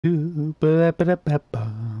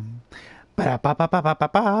Ba-da-ba-da-ba-bum.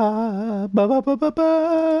 Ba-da-ba-ba-ba-ba-ba.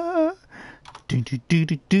 Ba-ba-ba-ba-ba.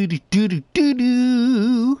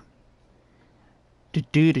 Do-do-do-do-do-do-do-do-do.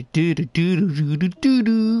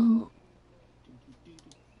 Do-do-do-do-do-do-do-do-do.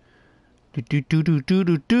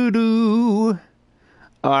 Do-do-do-do-do-do-do.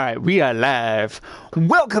 All right, we are live.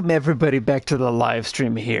 Welcome everybody back to the live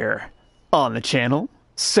stream here on the channel.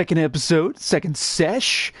 Second episode, second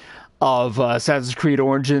sesh of Assassin's Creed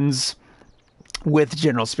Origins with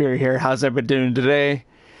General Spear here. How's everybody doing today?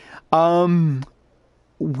 We're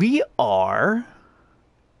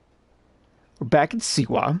back in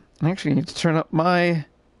Siwa. I actually need to turn up my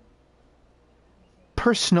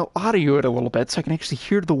personal audio a little bit so I can actually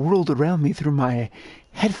hear the world around me through my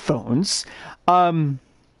headphones. Are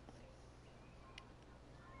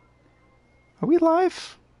we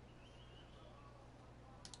live?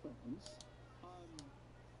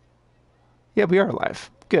 Yeah, we are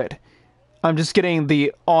live. Good. I'm just getting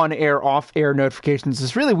the on-air, off-air notifications.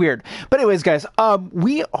 It's really weird. But anyways, guys,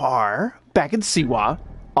 we are back in Siwa,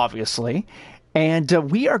 obviously. And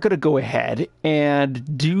we are going to go ahead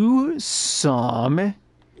and do some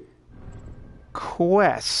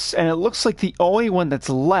quests. And it looks like the only one that's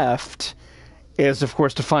left is, of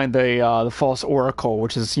course, to find the false oracle,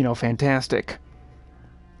 which is, you know, fantastic.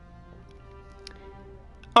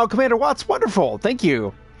 Oh, Commander Watts, wonderful. Thank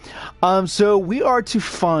you. So we are to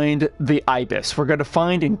find the Ibis. We're going to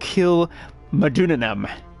find and kill Madunanam,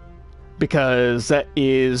 because that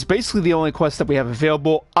is basically the only quest that we have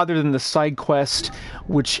available, other than the side quest,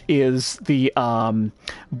 which is the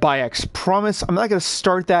Bayek's Promise. I'm not going to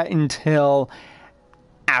start that until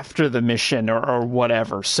after the mission or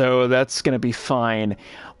whatever, so that's going to be fine.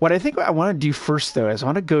 What I think I want to do first, though, is I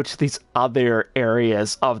want to go to these other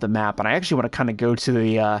areas of the map, and I actually want to kind of go to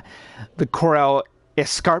the Coral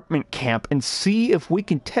Escarpment Camp and see if we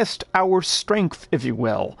can test our strength, if you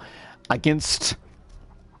will, against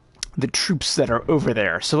the troops that are over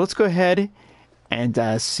there. So let's go ahead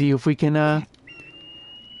and see if we can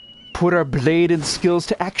put our blade and skills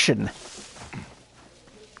to action.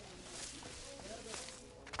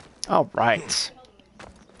 All right.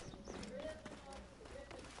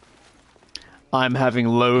 I'm having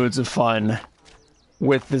loads of fun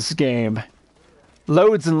with this game.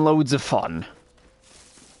 Loads and loads of fun.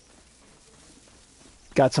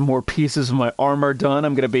 Got some more pieces of my armor done.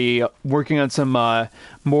 I'm going to be working on some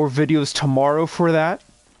more videos tomorrow for that.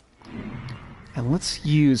 And let's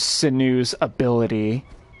use Sinu's ability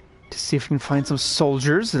to see if we can find some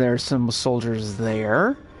soldiers. There's some soldiers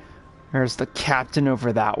there. There's the captain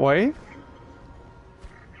over that way.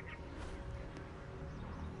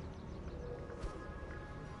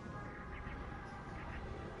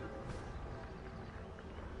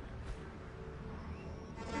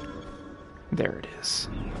 There it is.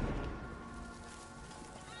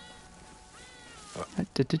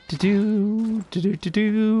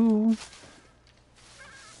 Do-do-do-do.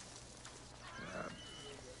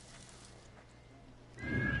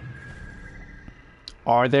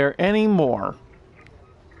 Are there any more?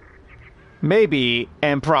 Maybe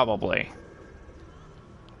and probably.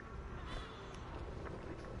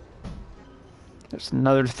 There's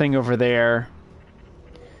another thing over there.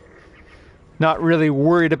 Not really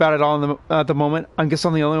worried about it all at the moment. I guess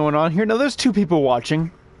I'm the only one on here. No, there's two people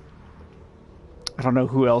watching. I don't know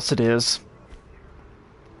who else it is.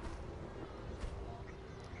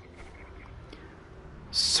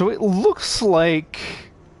 So it looks like...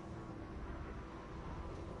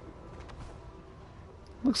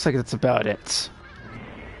 Looks like that's about it.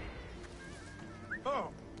 I'm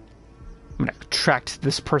gonna attract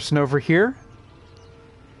this person over here,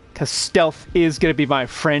 because stealth is gonna be my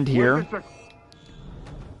friend here.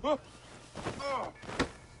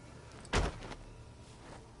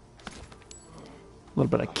 A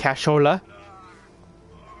little bit of cashola.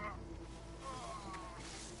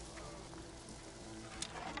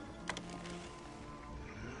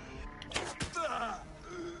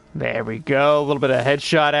 There we go. A little bit of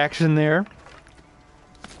headshot action there.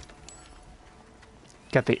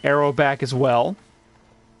 Got the arrow back as well.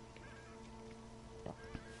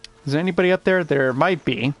 Is there anybody up there? There might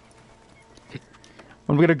be.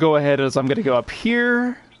 I'm going to go ahead as I'm going to go up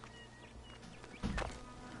here.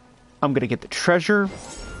 I'm going to get the treasure.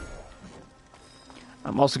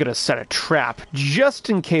 I'm also going to set a trap just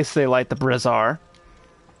in case they light the Brizar.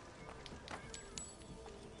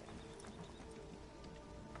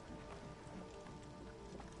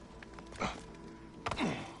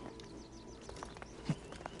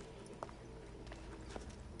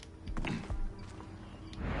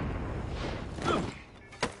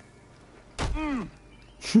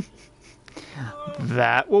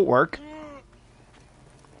 That will work.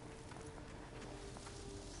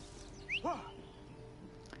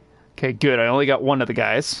 Okay, good. I only got one of the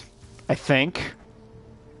guys, I think.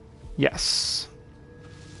 Yes.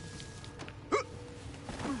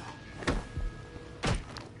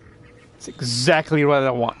 That's exactly what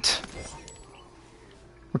I want.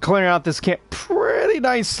 We're clearing out this camp pretty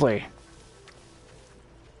nicely.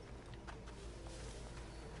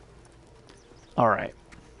 All right.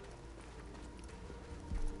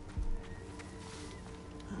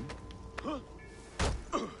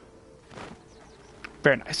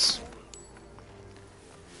 Very nice.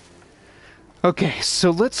 Okay, so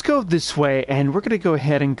let's go this way, and we're going to go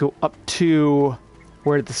ahead and go up to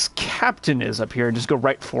where this captain is up here and just go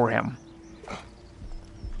right for him.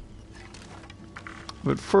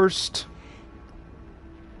 But first...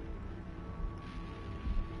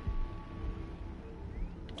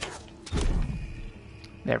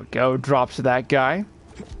 There we go, drop to that guy.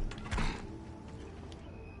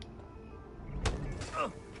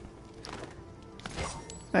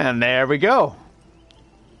 And there we go.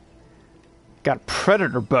 Got a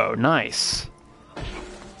predator bow, nice.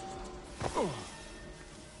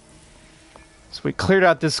 So we cleared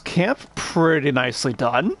out this camp, pretty nicely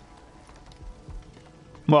done.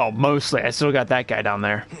 Well, mostly, I still got that guy down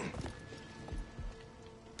there.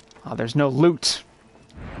 Oh, there's no loot.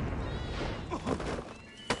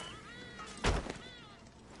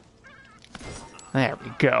 There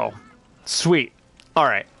we go. Sweet.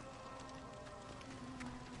 Alright.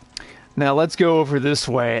 Now let's go over this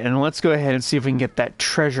way, and let's go ahead and see if we can get that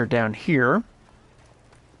treasure down here.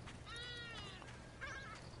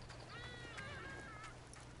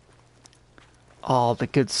 All the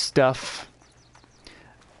good stuff.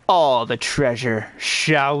 All the treasure,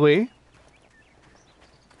 shall we?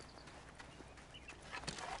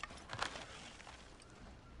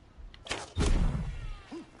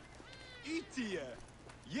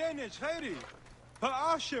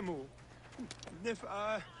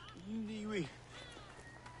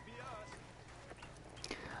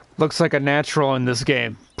 Looks like a natural in this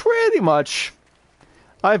game. Pretty much.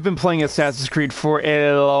 I've been playing Assassin's Creed for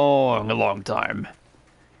a long time.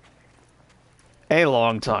 A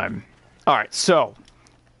long time. Alright, so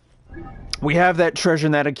we have that treasure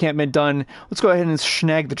and that encampment done. Let's go ahead and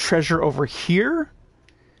snag the treasure over here.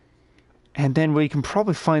 And then we can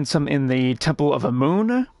probably find some in the Temple of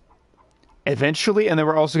Amun eventually. And then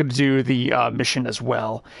we're also going to do the mission as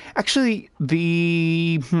well. Actually,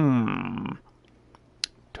 don't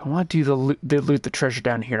want to do the loot the treasure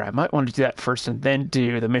down here. I might want to do that first and then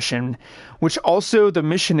do the mission, which also the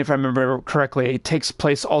mission, if I remember correctly, takes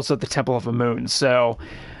place also at the Temple of Amun. So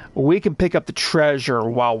we can pick up the treasure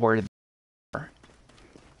while we're there,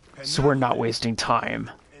 so we're not wasting time.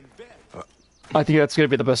 I think that's going to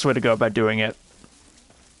be the best way to go about doing it.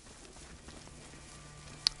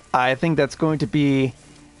 I think that's going to be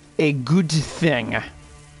a good thing.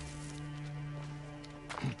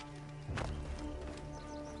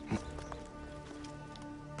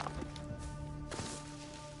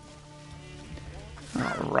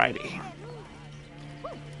 Alrighty.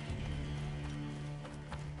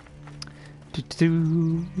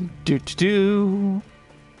 Do.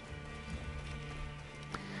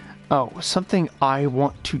 Oh, something I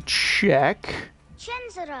want to check.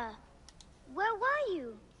 Chenzara, where were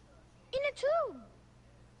you? In a tomb.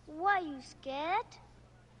 Were you scared?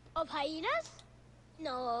 Of hyenas?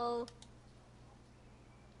 No.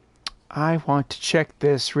 I want to check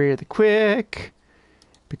this really quick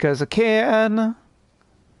because I can.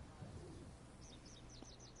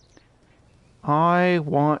 I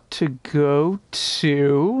want to go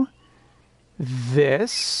to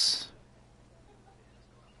this.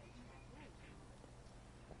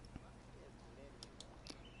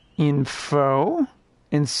 Info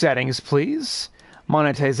in settings, please.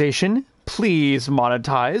 Monetization, please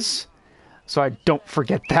monetize so I don't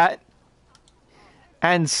forget that.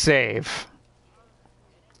 And save.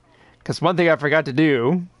 Because one thing I forgot to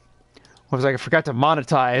do was I forgot to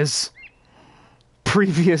monetize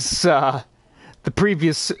the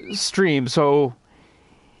previous stream, so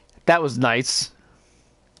that was nice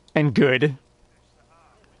and good.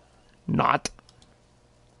 Not.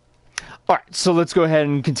 Alright, so let's go ahead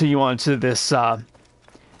and continue on to this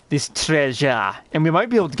this treasure. And we might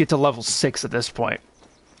be able to get to level 6 at this point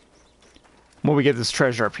when we get this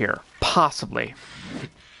treasure up here. Possibly.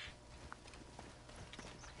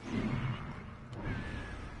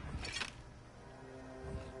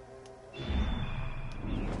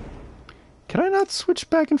 Can I not switch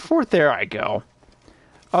back and forth? There I go.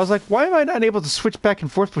 I was like, why am I not able to switch back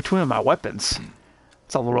and forth between my weapons?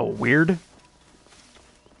 It's a little weird.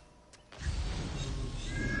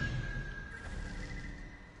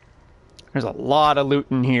 There's a lot of loot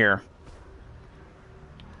in here.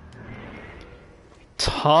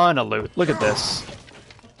 Ton of loot. Look at this.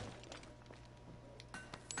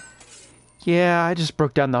 Yeah, I just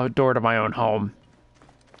broke down the door to my own home.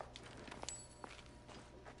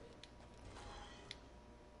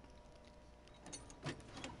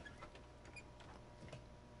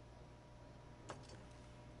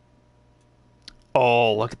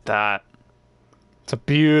 Oh, look at that. It's a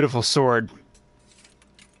beautiful sword.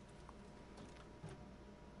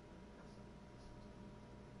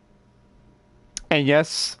 And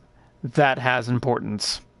yes, that has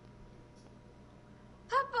importance.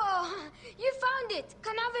 Papa, you found it.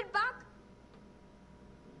 Can I have it back?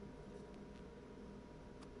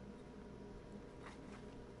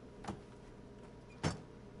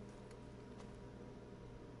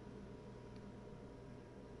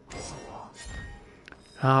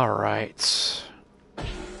 All right.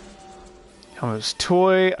 Comes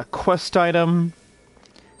toy, a quest item.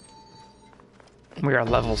 We are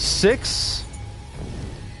level 6.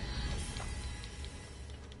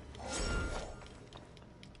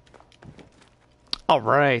 All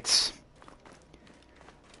right.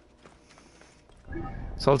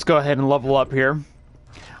 So let's go ahead and level up here.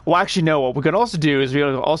 Well, actually, no. What we could also do is we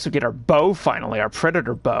could also get our bow finally, our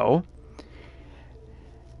Predator bow.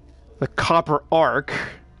 The copper arc.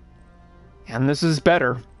 And this is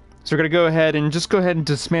better. So we're going to go ahead and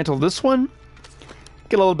dismantle this one.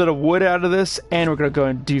 Get a little bit of wood out of this. And we're going to go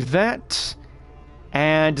and do that.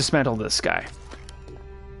 And dismantle this guy.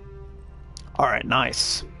 Alright,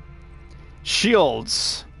 nice.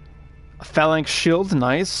 Shields. A phalanx shield,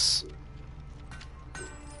 nice.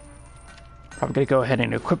 Probably going to go ahead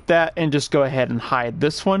and equip that. And just go ahead and hide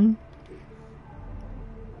this one.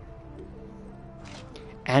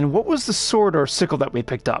 And what was the sword or sickle that we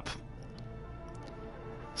picked up?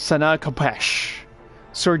 Sana Kapesh.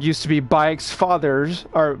 Sword used to be Bayek's father's,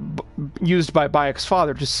 or used by Bayek's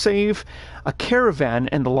father to save a caravan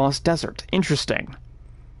in the Lost Desert. Interesting.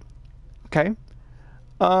 Okay.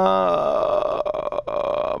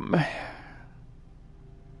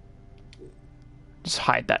 Just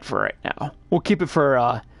hide that for right now. We'll keep it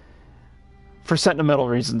for sentimental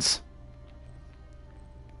reasons.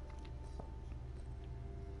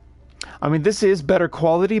 I mean, this is better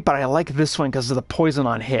quality, but I like this one because of the poison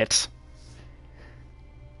on hit.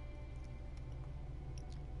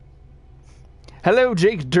 Hello,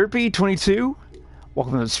 Jake Derpy22.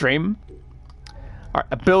 Welcome to the stream. Alright,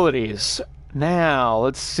 abilities. Now,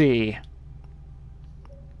 let's see.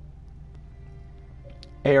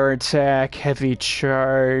 Air attack, heavy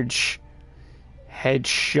charge,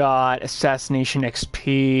 headshot, assassination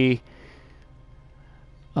XP.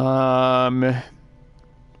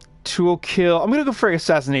 Tool kill. I'm gonna go for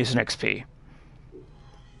assassination XP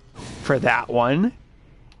for that one,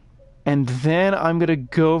 and then I'm gonna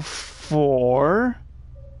go for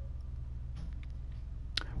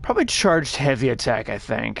probably charged heavy attack. I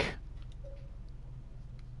think.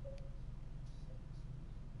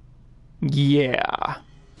 Yeah,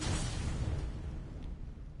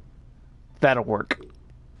 that'll work.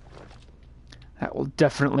 That will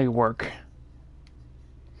definitely work.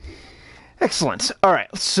 Excellent. All right,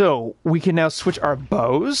 so we can now switch our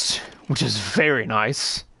bows, which is very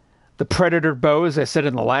nice. The Predator bow, as I said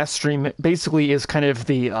in the last stream, basically is kind of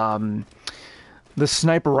the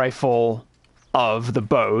sniper rifle of the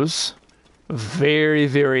bows. Very,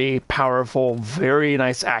 very powerful, very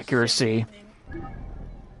nice accuracy.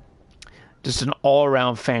 Just an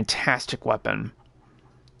all-around fantastic weapon.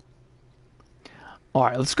 All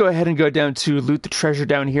right, let's go ahead and go down to loot the treasure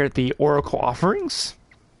down here at the Oracle Offerings.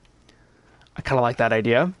 I kind of like that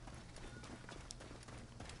idea.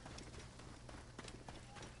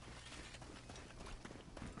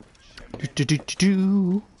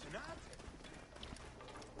 I'm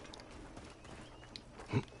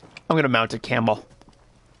going to mount a camel.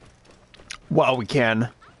 While we can.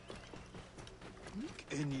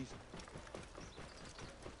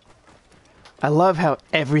 I love how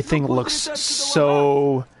everything looks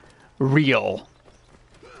so real.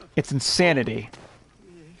 It's insanity.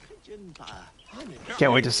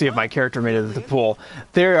 Can't wait to see if my character made it to the pool.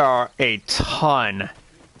 There are a ton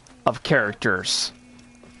of characters.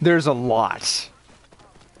 There's a lot.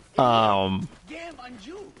 Bayek,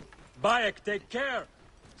 take care.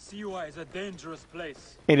 Siwa is a dangerous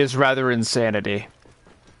place. It is rather insanity.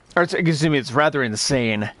 Or, excuse me, it's rather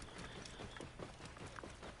insane.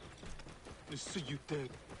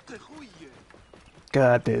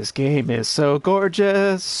 God, this game is so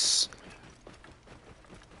gorgeous.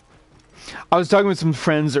 I was talking with some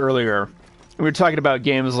friends earlier. we're talking about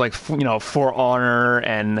games like, you know, For Honor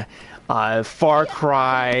and Far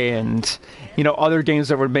Cry and, you know, other games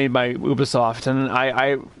that were made by Ubisoft. And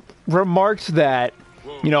I remarked that,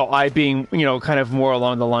 you know, I being, you know, kind of more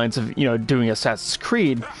along the lines of, you know, doing Assassin's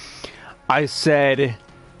Creed, I said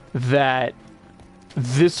that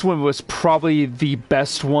this one was probably the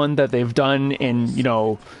best one that they've done in, you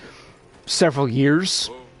know, several years.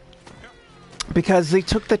 Because they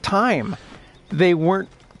took the time. They weren't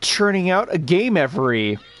churning out a game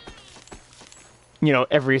every, you know,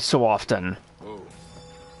 every so often.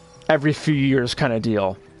 Every few years kind of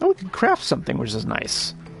deal. Oh, we can craft something, which is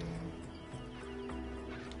nice.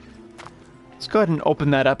 Let's go ahead and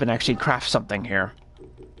open that up and actually craft something here.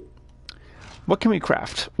 What can we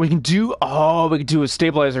craft? We can do... Oh, we can do a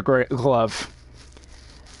stabilizer glove.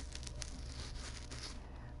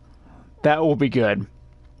 That will be good.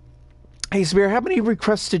 Hey, Spear, how many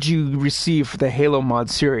requests did you receive for the Halo mod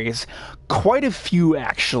series? Quite a few,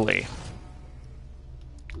 actually.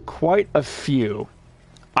 Quite a few.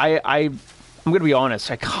 I'm going to be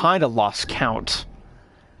honest, I kind of lost count.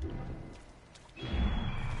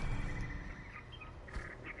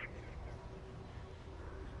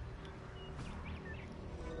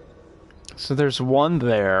 So there's one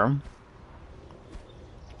there.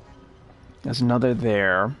 There's another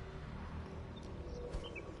there.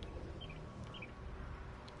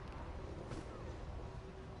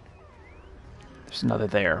 There's another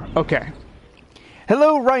there. Okay.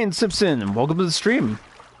 Hello, Ryan Simpson. Welcome to the stream.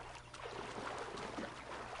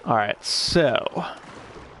 Alright, so...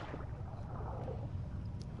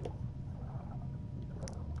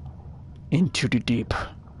 Into the deep.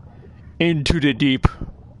 Into the deep.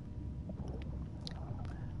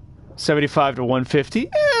 75 to 150?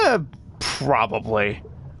 Probably.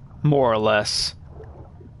 More or less.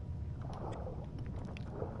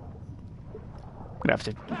 I'm gonna have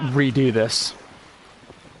to redo this.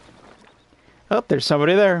 Oh, there's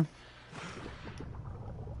somebody there.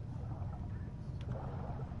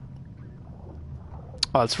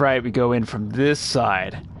 Oh, that's right. We go in from this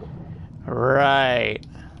side. Right.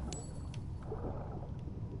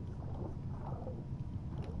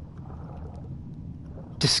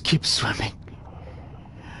 Just keep swimming.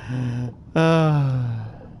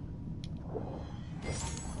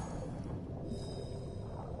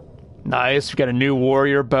 Nice. We got a new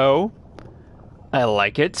warrior bow. I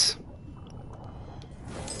like it.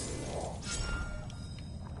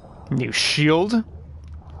 New shield.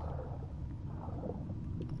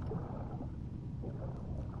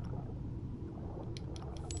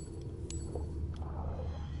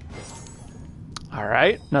 All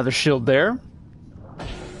right, another shield there.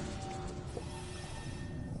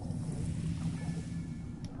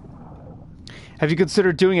 Have you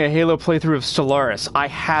considered doing a Halo playthrough of Stellaris? I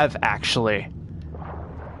have, actually.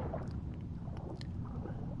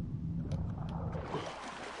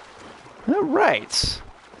 All right.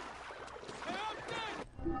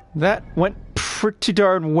 That went pretty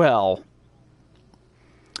darn well.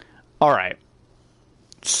 All right.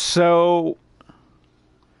 So,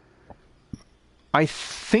 I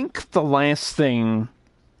think the last thing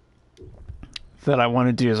that I want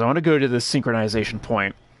to do is I want to go to the synchronization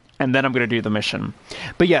point, and then I'm going to do the mission.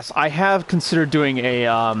 But yes, I have considered doing a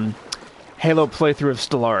Halo playthrough of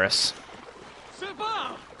Stellaris.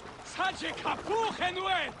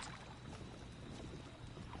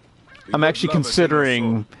 I'm actually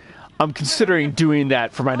considering... I'm considering doing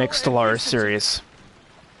that for my next Stellaris series.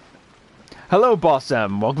 Hello, Boss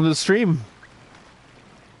M. Welcome to the stream.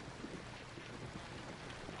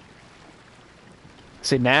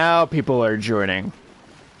 See, now people are joining.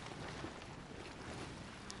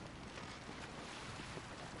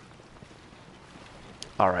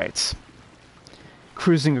 All right.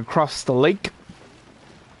 Cruising across the lake.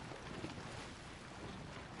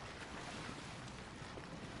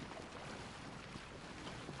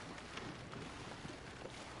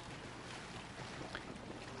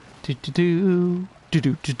 Do do do do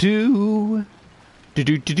do do do do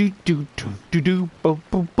do do do do do boom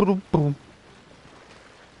boom boom boom.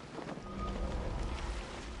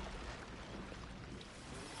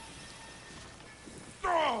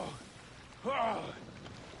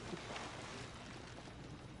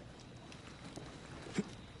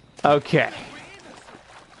 Okay.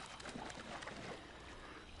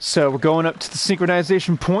 So we're going up to the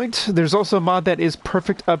synchronization point. There's also a mod that is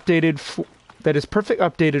perfect updated for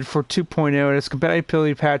 2.0 and it's a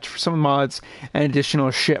compatibility patch for some mods and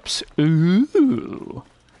additional ships. Ooh.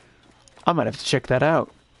 I might have to check that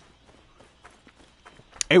out.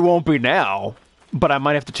 It won't be now, but I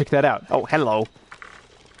might have to check that out. Oh, hello.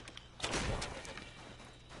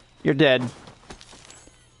 You're dead.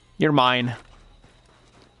 You're mine.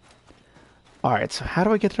 Alright, so how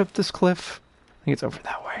do I get up this cliff? I think it's over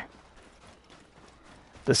that way.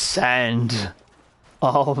 The sand.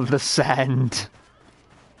 All of the sand.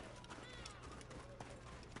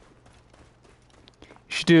 You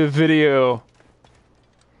should do a video.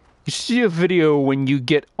 You should do a video when you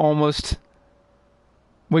get almost...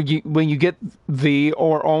 When you get the,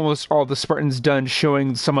 or almost all the Spartans done,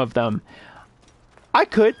 showing some of them. I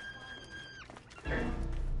could.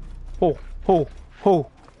 Oh,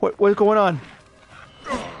 what's going on?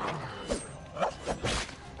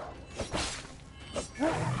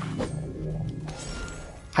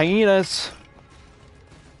 Hyenas.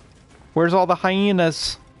 Where's all the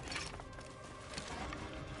hyenas?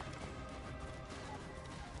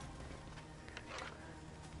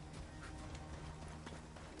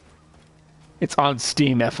 It's on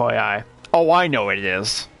Steam, FYI. Oh, I know it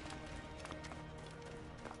is.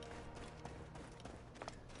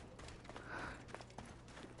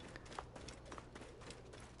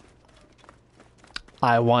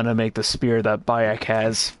 I want to make the spear that Bayek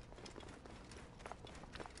has.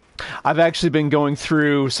 I've actually been going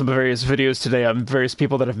through some various videos today on various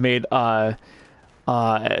people that have made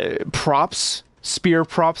props, spear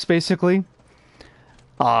props, basically.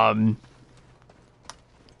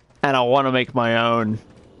 And I want to make my own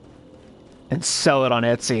and sell it on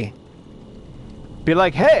Etsy. Be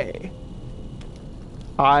like, hey,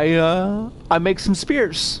 I make some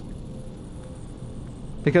spears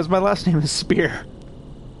because my last name is Spear.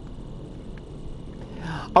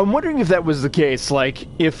 I'm wondering if that was the case, like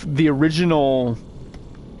if the original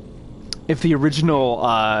the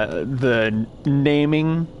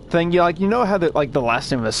naming thing, like you know how the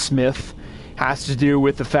last name of Smith has to do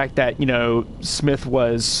with the fact that, you know, Smith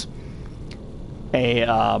was a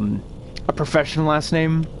professional last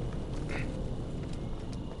name.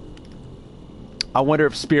 I wonder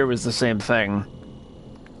if Spear was the same thing.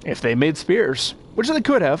 If they made spears, which they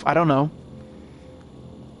could have, I don't know.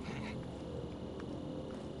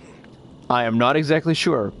 I am not exactly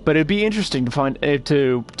sure, but it'd be interesting to find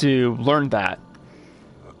to learn that.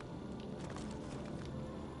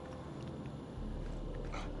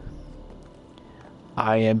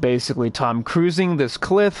 I am basically Tom Cruising this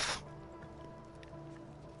cliff.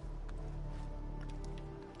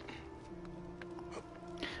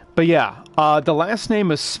 But yeah, the last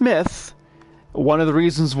name is Smith. One of the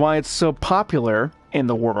reasons why it's so popular in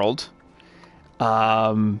the world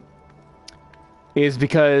is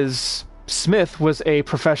because Smith was a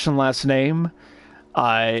professional last name.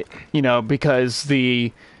 You know, because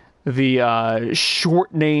the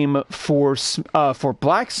short name for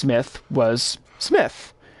blacksmith was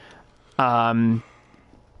Smith. The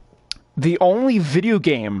only video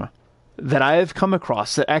game that I have come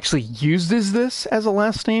across that actually uses this as a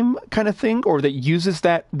last name kind of thing, or that uses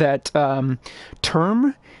that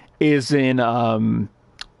term, is in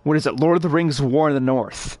what is it? Lord of the Rings: War in the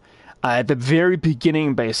North. At the very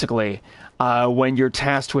beginning, basically, when you're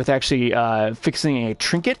tasked with actually fixing a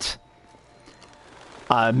trinket,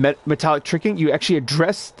 metallic trinket, you actually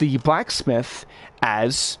address the blacksmith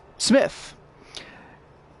as Smith.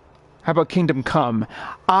 How about Kingdom Come?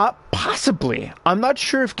 Possibly. I'm not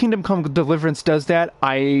sure if Kingdom Come Deliverance does that.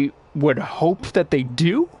 I would hope that they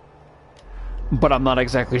do, but I'm not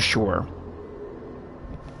exactly sure.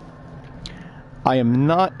 I am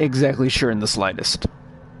not exactly sure in the slightest.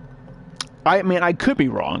 I mean, I could be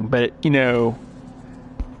wrong, but, you know...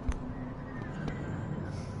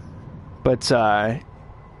 But,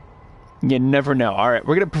 you never know. Alright,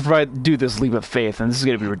 we're gonna do this leap of faith, and this is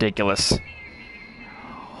gonna be ridiculous.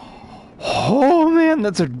 Oh, man,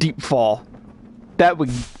 that's a deep fall. That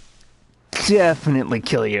would definitely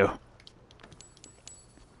kill you.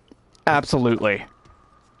 Absolutely.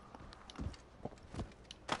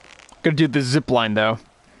 Gonna do the zip line, though.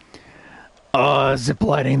 Oh,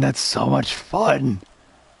 ziplining, that's so much fun.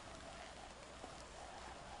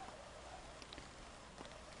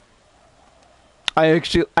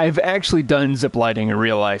 I've actually done ziplining in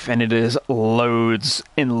real life, and it is loads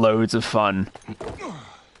and loads of fun.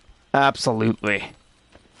 Absolutely.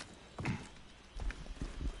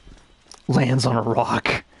 Lands on a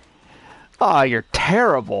rock. Ah, you're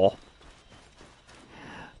terrible.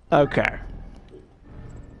 Okay.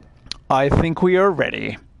 I think we are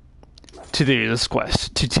ready to do this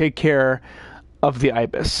quest, to take care of the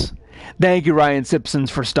Ibis. Thank you, Ryan Simpsons,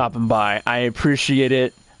 for stopping by. I appreciate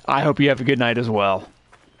it. I hope you have a good night as well.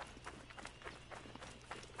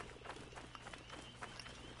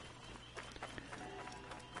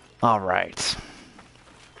 Alright.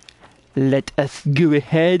 Let us go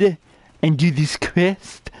ahead and do this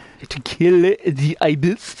quest to kill the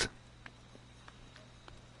Ibis.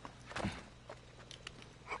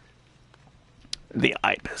 the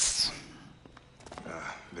Ibis.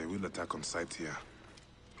 They will attack on sight here.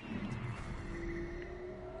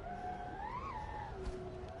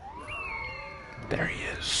 There he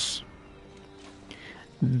is.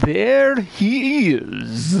 There he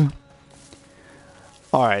is.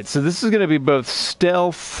 Alright, so this is going to be both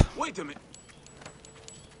stealth... Wait a minute.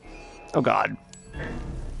 Oh god.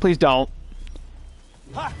 Please don't.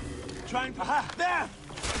 Ha! Trying to... Ha! There!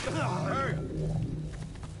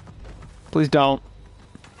 Please don't.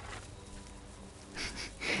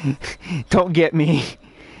 Don't get me.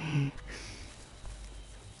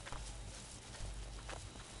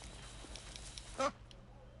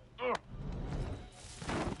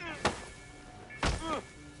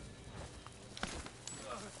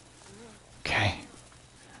 Okay.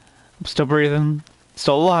 I'm still breathing.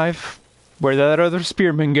 Still alive. Where'd that other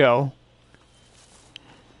spearman go?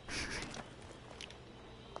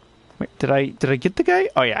 Wait, did I get the guy?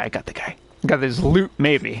 Oh yeah, I got the guy. I got his loot,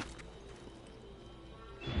 maybe.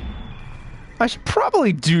 I should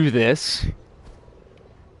probably do this.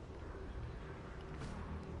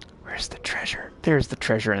 Where's the treasure? There's the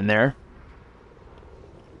treasure in there.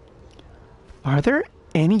 Are there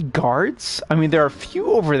any guards? I mean, there are a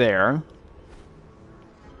few over there.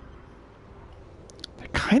 They're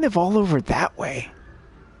kind of all over that way.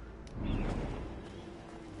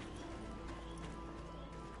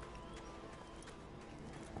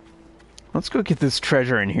 Let's go get this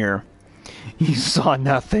treasure in here. You saw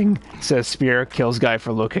nothing, says Spear, kills guy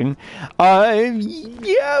for looking.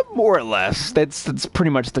 Yeah, more or less. That's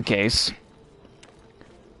pretty much the case.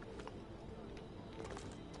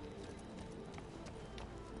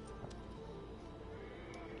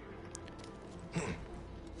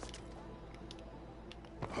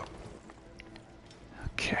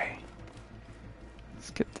 Okay.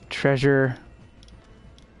 Let's get the treasure.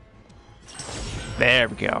 There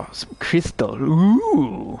we go. Some crystal.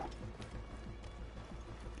 Ooh.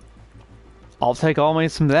 I'll take all my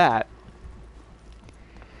some of that.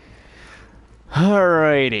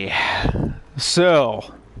 Alrighty.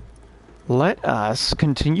 So, let us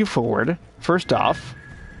continue forward. First off,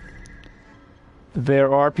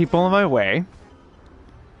 there are people in my way.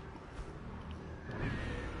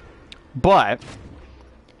 But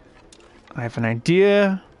I have an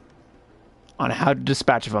idea on how to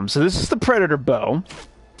dispatch of them. So this is the Predator bow.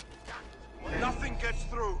 Nothing gets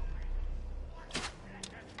through.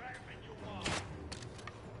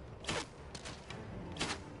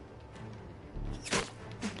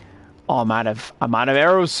 Oh, I'm out of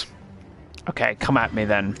arrows. Okay, come at me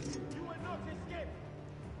then.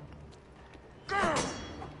 I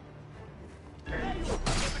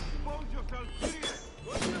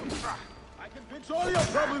can fix all your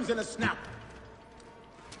problems in a snap.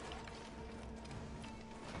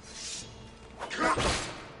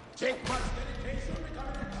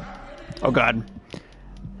 Oh god.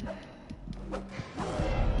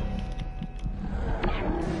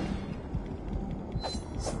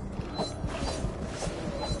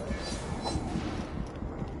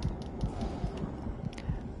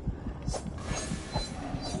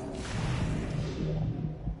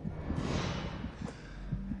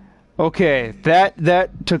 Okay, that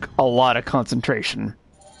took a lot of concentration.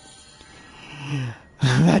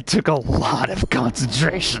 That took a lot of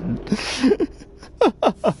concentration.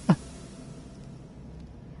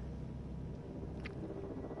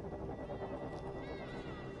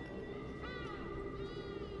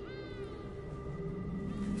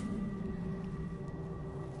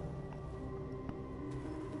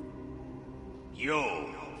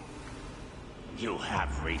 You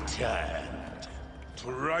have returned.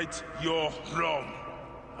 To right your wrong.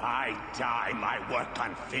 I die, my work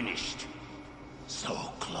unfinished. So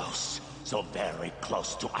close, so very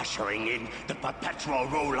close to ushering in the perpetual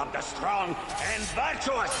rule of the strong and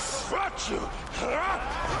virtuous. Got you!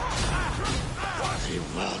 The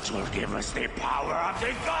world will give us the power of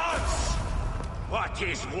the gods. What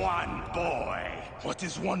is one boy? What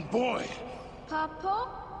is one boy? Papa?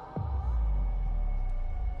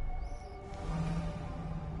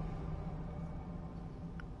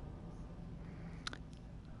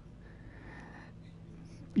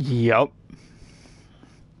 Yup.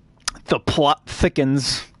 The plot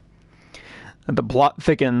thickens. The plot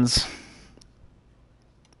thickens.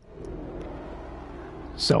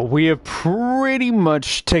 So we have pretty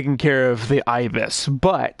much taken care of the Ibis,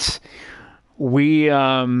 but we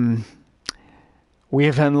have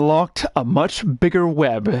unlocked a much bigger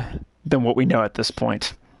web than what we know at this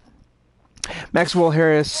point. Maxwell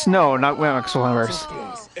Harris, no, not Maxwell Harris.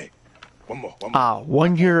 Hey, one more.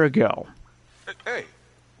 1 year ago. Hey.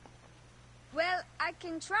 Well, I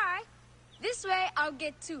can try. This way, I'll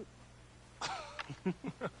get two.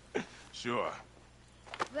 Sure.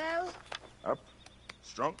 Well, Up.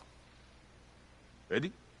 Strong.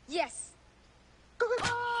 Ready? yes.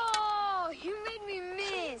 Oh, you made me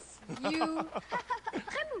miss. You. Remu,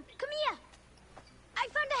 come here. I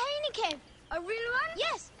found a hyena cave. A real one?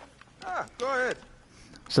 Yes. Ah, go ahead.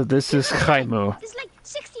 So this is Khaimu. There's like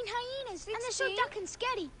 16 hyenas, and they're so dark and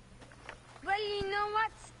scary. Well, you know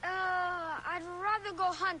what? I'd rather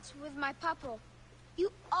go hunt with my papa.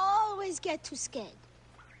 You always get too scared.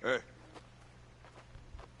 Hey.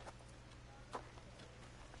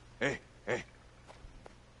 Hey, hey.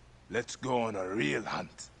 Let's go on a real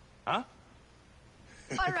hunt. Huh?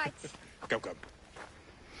 All right. Come, come.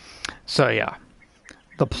 So yeah,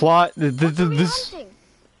 the plot. What are we This. hunting?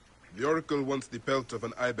 The Oracle wants the pelt of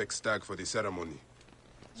an ibex stag for the ceremony.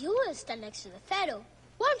 You will stand next to the pharaoh,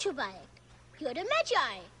 won't you, Bayek? You're the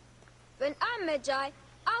Magi. When I'm Magi,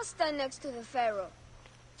 I'll stand next to the pharaoh.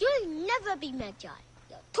 You'll never be Magi.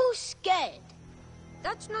 You're too scared.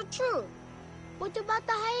 That's not true. What about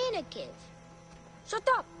the hyena cave? Shut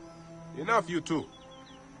up. Enough, you two.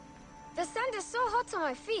 The sand is so hot on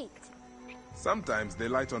my feet. Sometimes they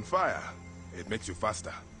light on fire. It makes you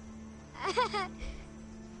faster.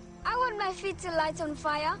 I want my feet to light on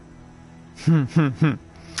fire.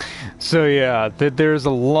 So yeah, there's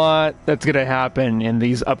a lot that's gonna happen in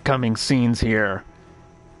these upcoming scenes here.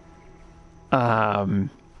 That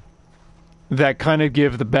kind of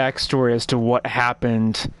give the backstory as to what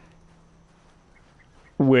happened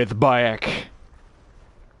with Bayek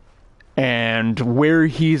and where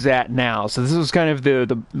he's at now. So this was kind of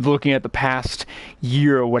the looking at the past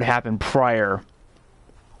year, what happened prior.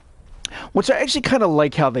 Which I actually kind of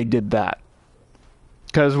like how they did that.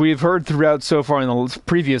 Because we've heard throughout so far in the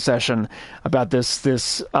previous session about this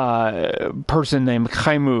person named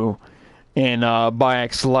Khaimu in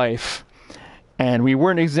Bayek's life. And we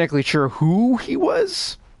weren't exactly sure who he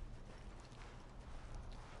was.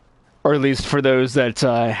 Or at least for those that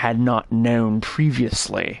had not known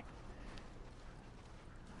previously.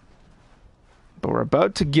 But we're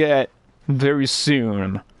about to get, very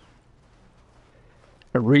soon,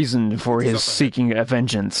 a reason for his seeking a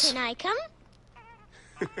vengeance. Can I come?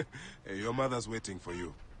 Hey, your mother's waiting for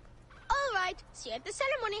you. All right. See you at the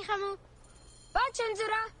ceremony, Hamu. Bye,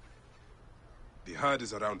 Chinzura. The herd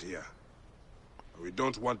is around here. We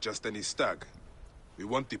don't want just any stag. We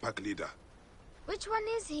want the pack leader. Which one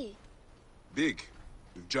is he? Big,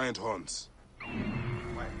 with giant horns.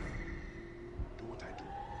 Why? Do what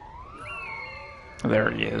I do.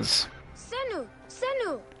 There he is.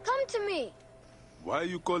 Senu, come to me. Why are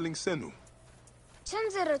you calling Senu?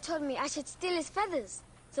 Chinzura told me I should steal his feathers,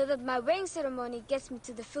 so that my weighing ceremony gets me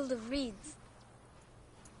to the field of reeds.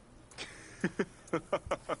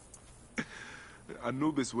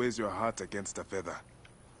 Anubis weighs your heart against a feather.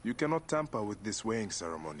 You cannot tamper with this weighing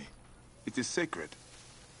ceremony. It is sacred.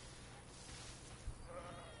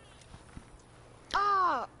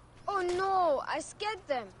 Ah! Oh no, I scared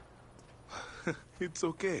them. It's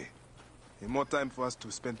okay. More time for us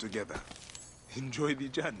to spend together. Enjoy the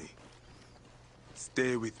journey.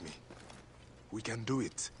 Stay with me. We can do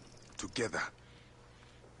it. Together.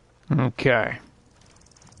 Okay.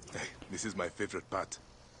 Hey, this is my favorite part.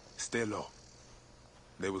 Stay low.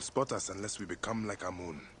 They will spot us unless we become like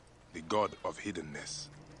Amun, the god of hiddenness.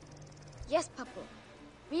 Yes, Papa.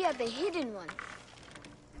 We are the hidden one.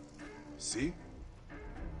 See?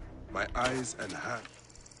 My eyes and hand.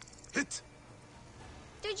 Hit!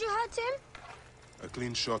 Did you hurt him? A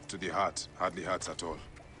clean shot to the heart hardly hurts at all.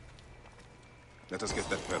 Let us get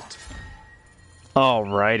that belt.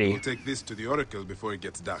 Alrighty. We'll take this to the Oracle before it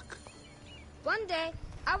gets dark. One day,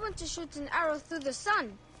 I want to shoot an arrow through the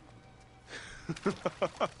sun.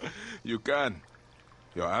 You can.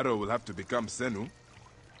 Your arrow will have to become Senu.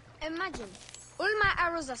 Imagine, all my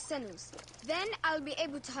arrows are Senus. Then I'll be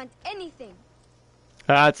able to hunt anything.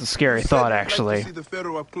 That's a scary You said thought, you'd like actually. to see the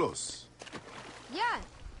Pharaoh up close. Yeah,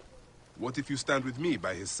 What if you stand with me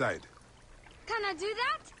by his side? can I do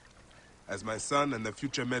that? As my son and the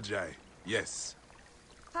future Magi, yes.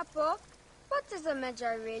 Papa, what is a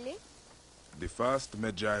Magi really? The first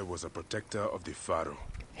Magi was a protector of the Pharaoh.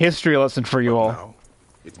 History lesson for you But all. now,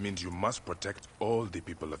 it means you must protect all the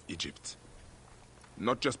people of Egypt.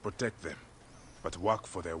 Not just protect them, but work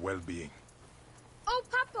for their well-being. Oh,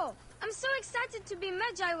 Papa, I'm so excited to be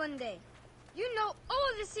Magi one day. You know all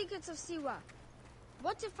the secrets of Siwa.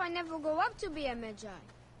 What if I never go up to be a Magi?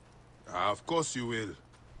 Of course you will.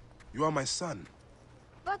 You are my son.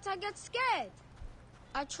 But I get scared.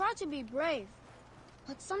 I try to be brave,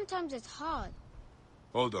 but sometimes it's hard.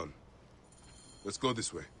 Hold on. Let's go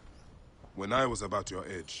this way. When I was about your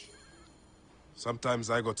age, sometimes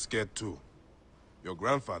I got scared too. Your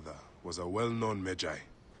grandfather was a well-known Magi,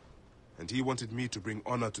 and he wanted me to bring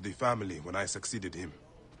honor to the family when I succeeded him.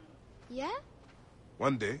 Yeah?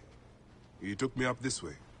 One day, he took me up this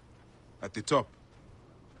way. At the top,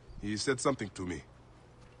 he said something to me.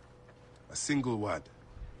 A single word.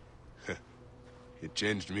 It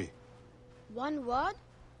changed me. One word?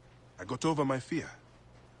 I got over my fear.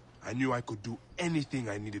 I knew I could do anything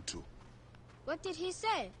I needed to. What did he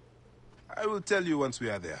say? I will tell you once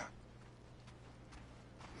we are there.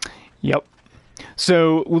 Yep.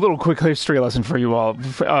 So, a little quick history lesson for you all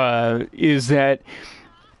is that,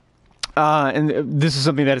 and this is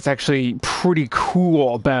something that is actually pretty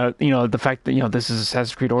cool about, the fact that, this is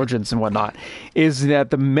Assassin's Creed Origins and whatnot, is that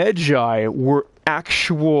the Magi were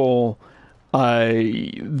actual,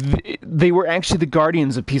 they were actually the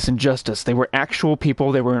guardians of peace and justice. They were actual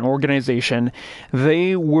people. They were an organization.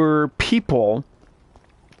 They were people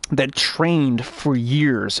that trained for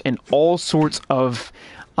years in all sorts of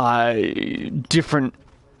different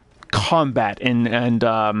combat and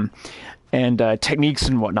techniques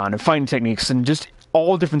and whatnot, and fighting techniques, and just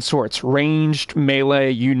all different sorts, ranged, melee,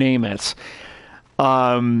 you name it.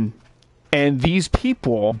 And these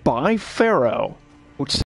people, by Pharaoh,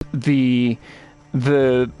 which the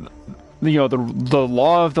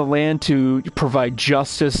law of the land to provide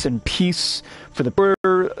justice and peace for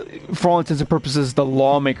all intents and purposes, the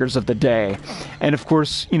lawmakers of the day. And of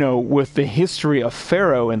course, with the history of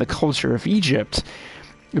Pharaoh and the culture of Egypt,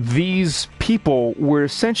 these people were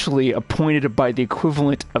essentially appointed by the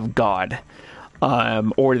equivalent of God,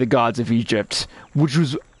 or the gods of Egypt, which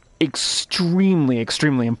was extremely,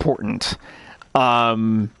 extremely important.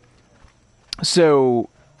 So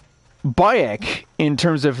Bayek, in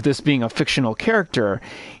terms of this being a fictional character,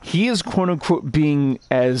 he is quote-unquote being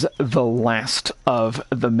as the last of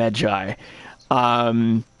the Magi.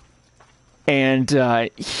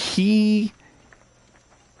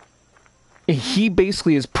 He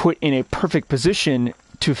basically is put in a perfect position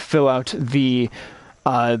to fill out the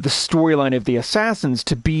storyline of the Assassins,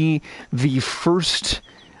 to be the first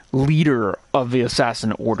leader of the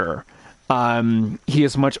Assassin Order. He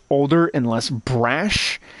is much older and less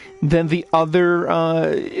brash than the other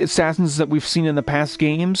assassins that we've seen in the past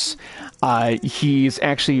games. He's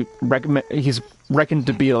actually he's reckoned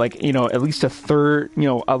to be like, at least a third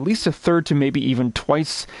to maybe even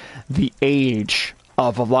twice the age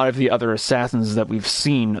of a lot of the other assassins that we've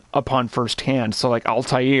seen upon first hand. So like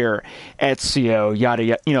Altair, Ezio,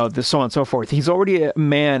 yada yada, so on and so forth. He's already a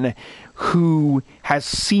man who has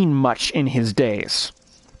seen much in his days.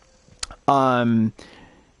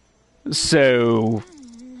 So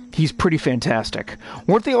he's pretty fantastic.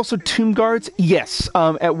 Weren't they also tomb guards? Yes.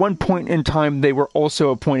 At one point in time, they were also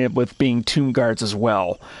appointed with being tomb guards as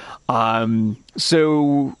well.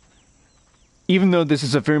 So even though this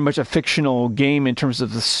is very much a fictional game in terms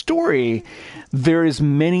of the story, there is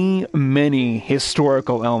many, many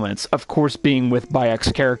historical elements. Of course, being with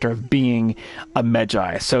Bayek's character of being a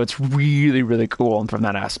Magi. So it's really, really cool from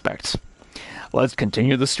that aspect. Let's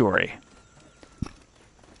continue the story.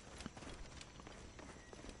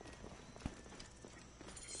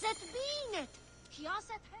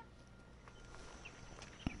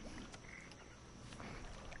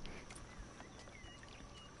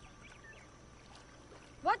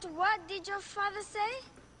 What did your father say?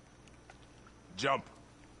 Jump.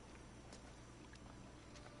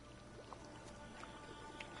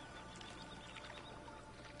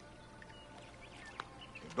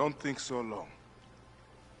 Don't think so long.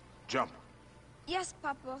 Jump. Yes,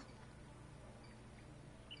 Papa.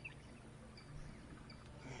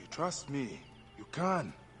 Hey, trust me. You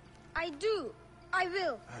can. I do. I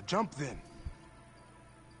will. Jump then.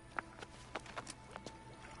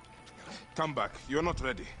 Come back. You're not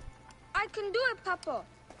ready. I can do it, Papa.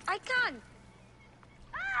 I can.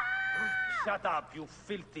 Shut up, you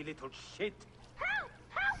filthy little shit. Help!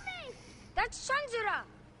 Help me! That's Shanjira.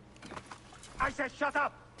 I said shut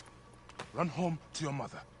up! Run home to your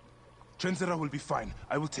mother. Chenzera will be fine.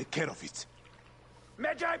 I will take care of it.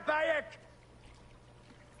 Magi Bayek!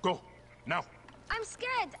 Go, now. I'm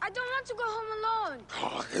scared. I don't want to go home alone.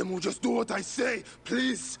 Oh, Emu, just do what I say,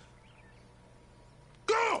 please.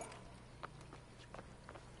 Go!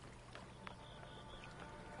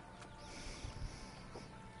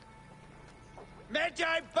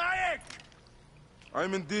 Magi Bayek!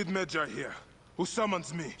 I'm indeed Magi here. Who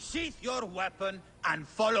summons me? Sheath your weapon and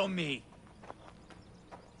follow me.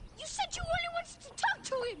 You said you only wanted to talk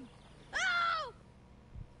to him. Oh!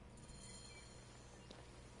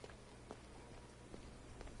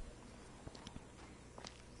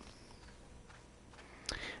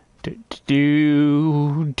 Do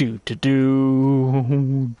do do do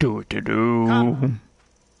do do do Do-do-do.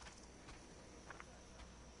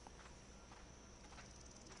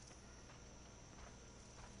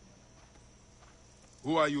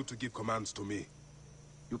 Who are you to give commands to me?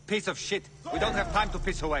 You piece of shit. We don't have time to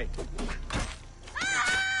piss away.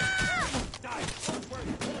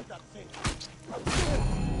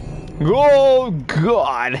 Oh,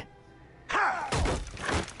 God.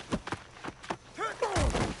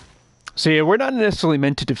 So yeah, we're not necessarily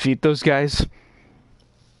meant to defeat those guys.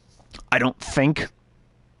 I don't think.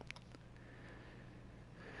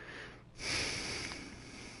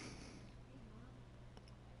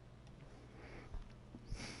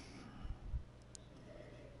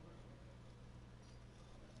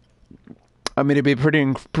 I mean, it'd be pretty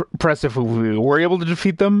impressive if we were able to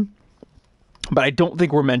defeat them, but I don't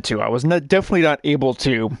think we're meant to. I was definitely not able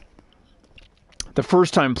to the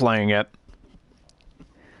first time playing it.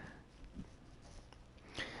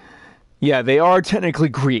 Yeah, they are technically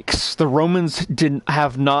Greeks. The Romans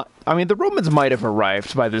I mean, the Romans might have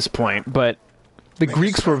arrived by this point, but the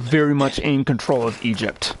Greeks were very much in control of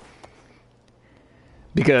Egypt.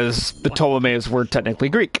 Because the Ptolemies were technically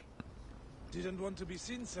Greek. Didn't want to be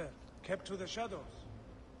seen, sir. Kept to the shadows.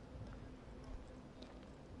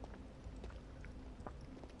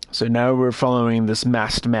 So now we're following this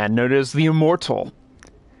masked man known as the Immortal.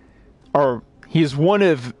 Or, he's one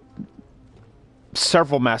of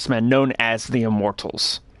several masked men known as the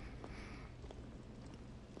Immortals.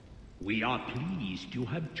 We are pleased you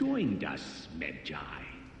have joined us, Magi.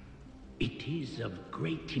 It is of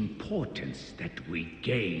great importance that we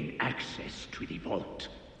gain access to the vault.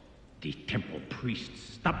 The temple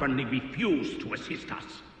priests stubbornly refuse to assist us.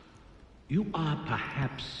 You are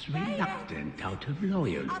perhaps reluctant out of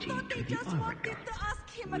loyalty to the Oracle.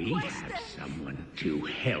 We have someone to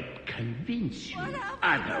help convince you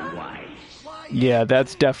otherwise. Yeah,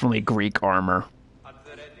 that's definitely Greek armor.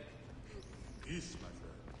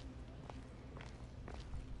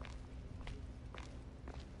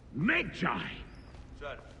 Magi!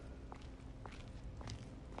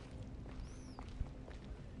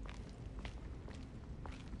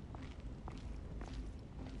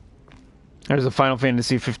 There's a Final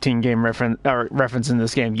Fantasy 15 game reference in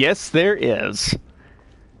this game. Yes, there is.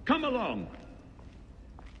 Come along.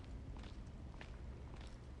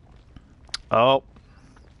 Oh.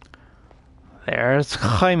 There's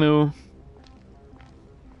Khaimu.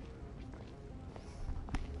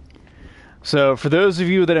 So, for those of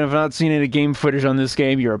you that have not seen any game footage on this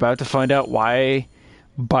game, you're about to find out why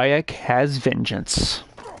Bayek has vengeance.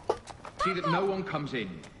 See that no one comes in.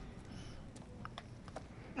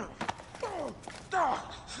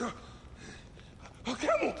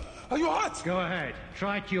 Camel, are you hurt? Go ahead.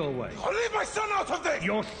 Try it your way. I'll leave my son out of this!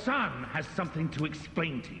 Your son has something to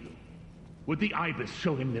explain to you. Would the Ibis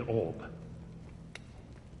show him the orb?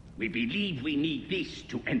 We believe we need this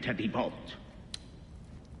to enter the vault.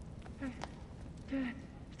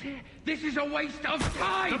 This is a waste of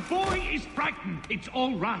time! The boy is frightened. It's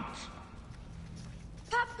all right.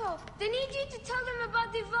 Papa, they need you to tell them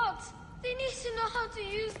about the vault. They need to know how to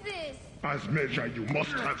use this. As Measure, you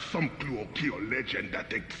must have some clue or key or legend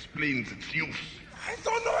that explains its use. I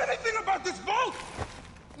don't know anything about this vault!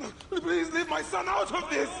 Please leave my son out of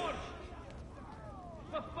this!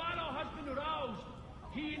 The Pharaoh has been aroused.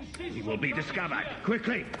 He insists. He will be discovered.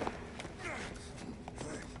 Quickly.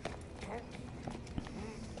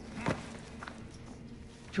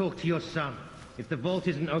 Talk to your son. If the vault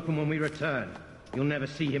isn't open when we return, you'll never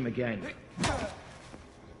see him again.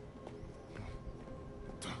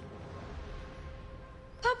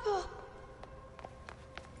 Papa!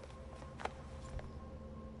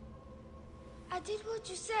 I did what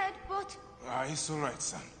you said, but... It's all right,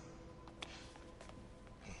 son.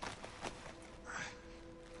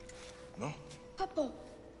 No? Papa,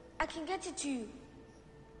 I can get it to you.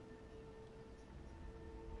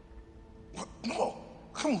 What? No!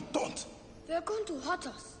 Hemu, don't! They're going to hurt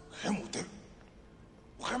us. Hemu,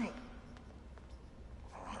 Hemu!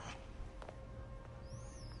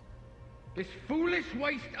 This foolish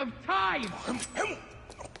waste of time! Hemu!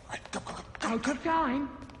 Come. Out of time?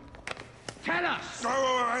 Tell us! No,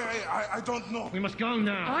 I don't know. We must go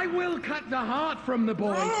now. I will cut the heart from the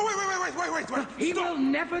boy. No, wait. He will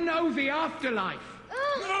never know the afterlife.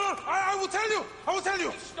 No, I will tell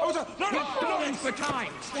you. He's stalling for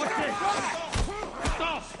time. What's this?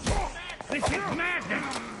 Stop! This is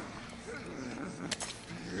madness!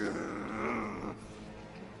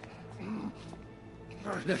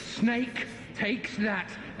 The snake takes that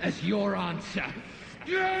as your answer.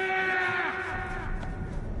 No!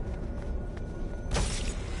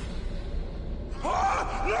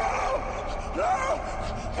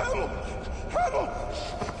 Hemu!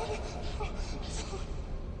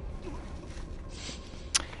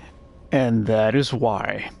 And that is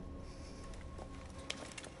why.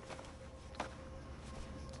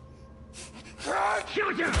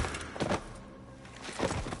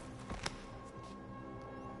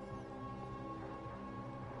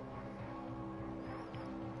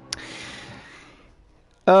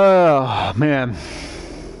 Oh, man.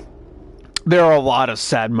 There are a lot of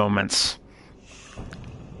sad moments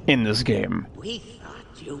in this game. We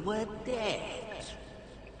thought you were dead.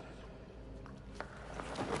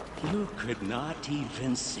 You could not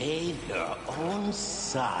even save your own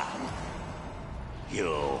son.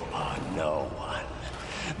 You are no one.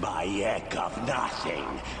 Bayek of nothing.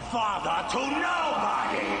 Father to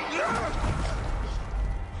nobody!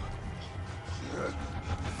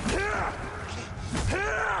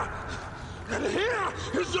 And here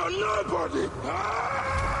is your nobody!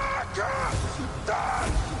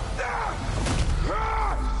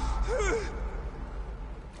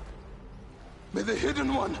 May the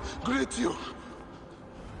Hidden One greet you.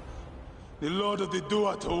 The Lord of the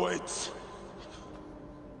Duat awaits.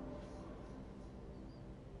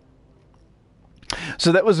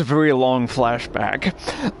 So that was a very long flashback.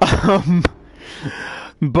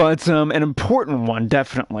 But an important one,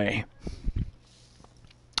 definitely.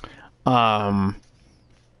 A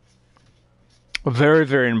very,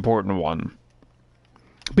 very important one.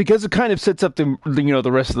 Because it kind of sets up the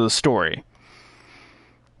the rest of the story.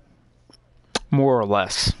 More or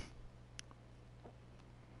less.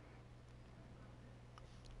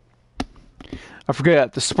 I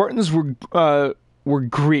forget, the Spartans were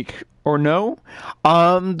Greek, or no?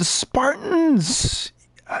 The Spartans...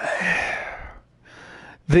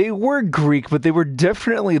 they were Greek, but they were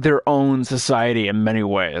definitely their own society in many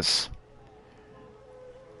ways.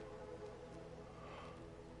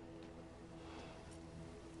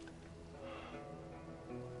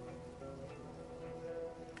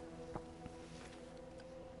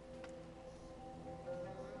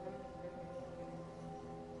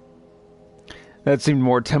 That seemed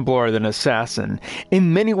more Templar than assassin.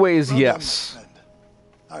 In many ways, yes.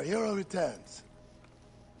 Our hero returns.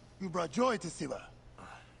 You brought joy to Siwa.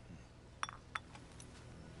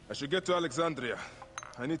 I should get to Alexandria.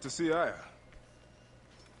 I need to see Aya.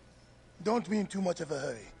 Don't be in too much of a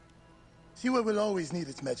hurry. Siwa will always need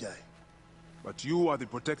its Magi. But you are the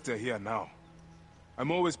protector here now. I'm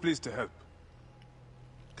always pleased to help.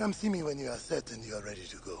 Come see me when you are certain you are ready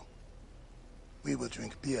to go. We will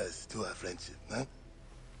drink beers to our friendship, huh?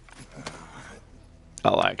 I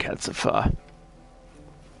like Hetzefa.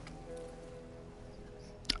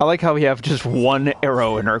 I like how we have just one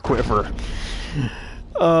arrow in our quiver.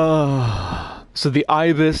 So the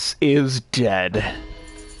Ibis is dead.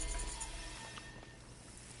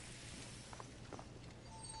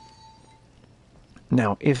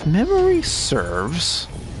 Now, if memory serves...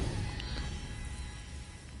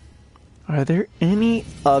 Are there any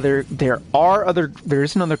other... There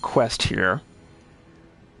is another quest here.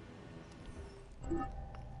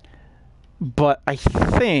 But I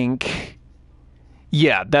think...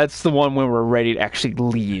 Yeah, that's the one when we're ready to actually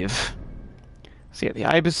leave. So yeah, the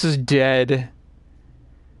Ibis is dead.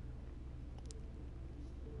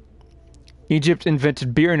 Egypt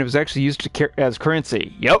invented beer and it was actually used as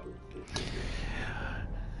currency. Yep.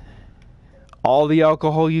 All the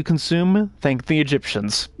alcohol you consume, thank the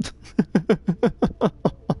Egyptians.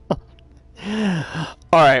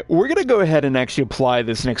 Alright, we're going to go ahead and actually apply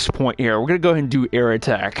this next point here. We're going to go ahead and do air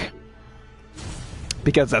attack.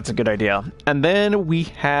 Because that's a good idea. And then we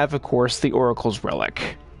have, of course, the Oracle's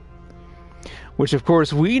Relic. Which, of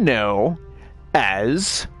course, we know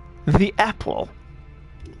as the Apple.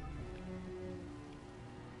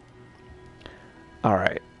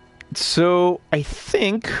 Alright. So, I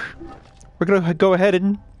think we're going to go ahead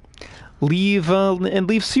and leave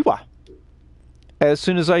Siwa. As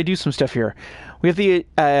soon as I do some stuff here. We have the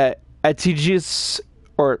Atigis,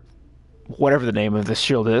 or whatever the name of this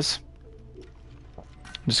shield is.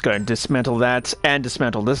 I'm just going to dismantle that and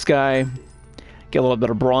dismantle this guy. Get a little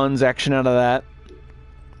bit of bronze action out of that.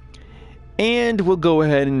 And we'll go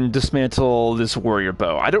ahead and dismantle this warrior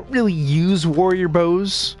bow. I don't really use warrior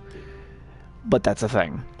bows, but that's a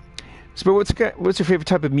thing. So, what's your favorite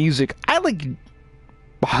type of music? I like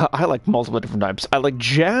multiple different types. I like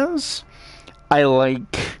jazz. I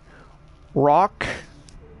like rock.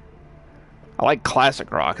 I like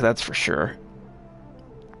classic rock, that's for sure.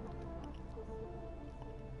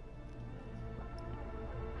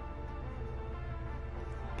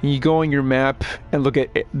 Can you go on your map and look at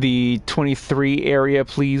the 23 area,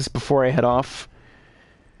 please, before I head off?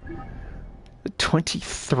 The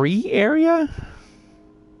 23 area?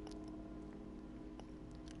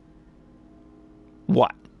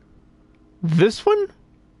 What? This one?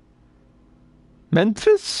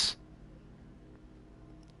 Memphis?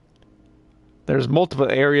 There's multiple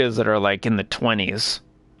areas that are like in the 20s.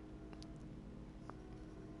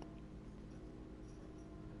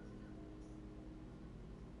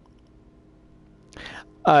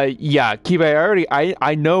 Yeah, Kiba,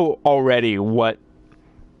 I know already what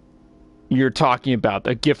you're talking about.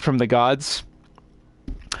 A gift from the gods.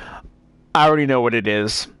 I already know what it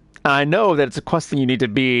is. I know that it's a quest that you need to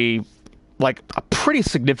be like a pretty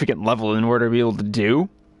significant level in order to be able to do.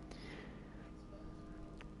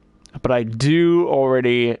 But I do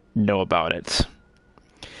already know about it.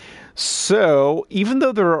 So, even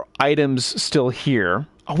though there are items still here...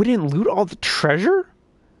 Oh, we didn't loot all the treasure?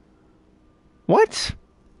 What?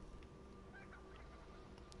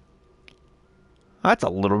 That's a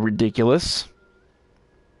little ridiculous.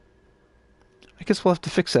 I guess we'll have to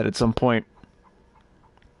fix that at some point.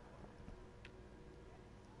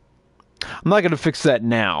 I'm not going to fix that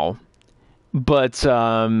now. But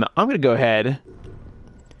I'm going to go ahead...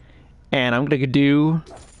 and I'm going to do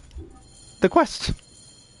the quest.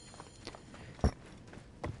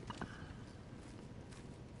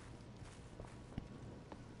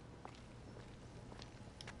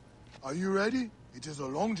 Are you ready? It is a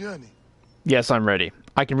long journey. Yes, I'm ready.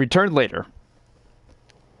 I can return later.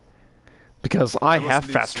 Because I have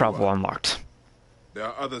fast travel unlocked. There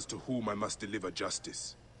are others to whom I must deliver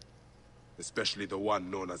justice. Especially the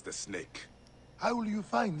one known as the Snake. How will you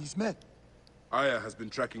find these men? Aya has been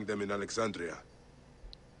tracking them in Alexandria.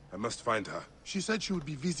 I must find her. She said she would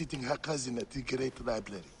be visiting her cousin at the Great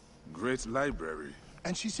Library. Great Library?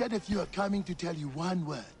 And she said if you are coming to tell you one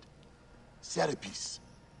word. Serapis.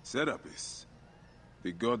 Serapis?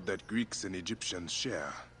 The god that Greeks and Egyptians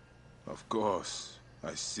share. Of course,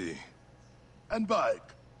 I see. And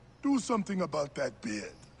Bike, do something about that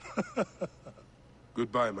beard.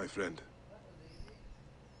 Goodbye, my friend.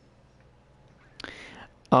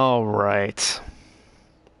 All right.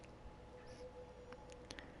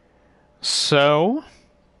 So,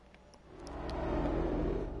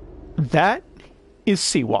 that is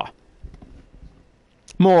Siwa.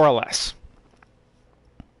 More or less.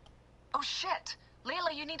 Oh shit!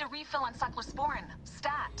 Layla, you need a refill on cyclosporin.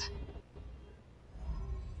 Stat.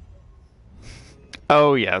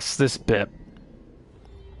 Oh yes, this bit.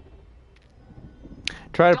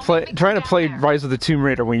 Trying to play Rise of the Tomb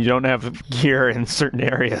Raider when you don't have gear in certain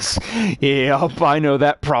areas. Yeah, I know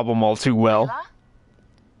that problem all too well.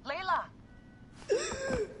 Layla?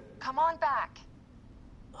 Come on back.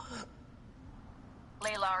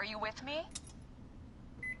 Layla, are you with me?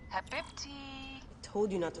 Habibti. I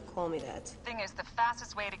told you not to call me that. Thing is, the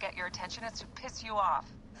fastest way to get your attention is to piss you off.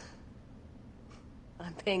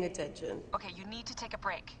 I'm paying attention. Okay, you need to take a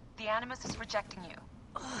break. The Animus is rejecting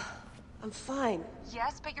you. I'm fine.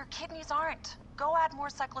 Yes, but your kidneys aren't. Go add more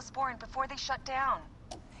cyclosporin before they shut down.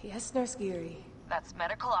 Yes, Nurse Geary. That's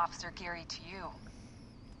Medical Officer Geary to you.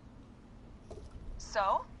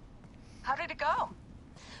 So? How did it go?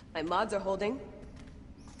 My mods are holding.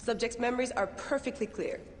 Subject's memories are perfectly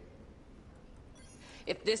clear.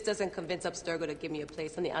 If this doesn't convince Abstergo to give me a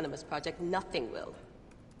place on the Animus Project, nothing will.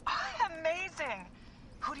 Amazing!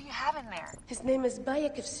 Who do you have in there? His name is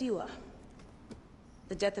Bayek of Siwa.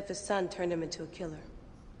 The death of his son turned him into a killer.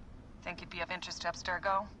 Think he'd be of interest to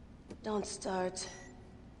Abstergo? Don't start.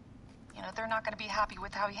 You know, they're not going to be happy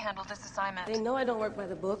with how he handled this assignment. They know I don't work by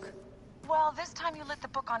the book. Well, this time you lit the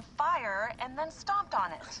book on fire and then stomped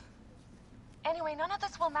on it. Anyway, none of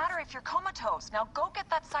this will matter if you're comatose. Now go get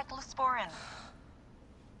that cyclosporin.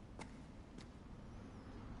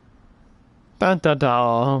 Dun dun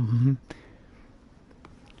dun.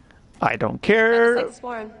 I don't care.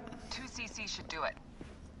 Cyclosporin. 2 cc should do it.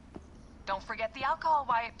 Don't forget the alcohol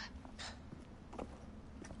wipe.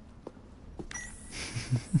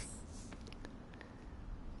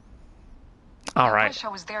 All right. I wish I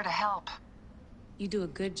was there to help. You do a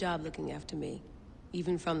good job looking after me,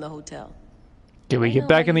 even from the hotel. Do we get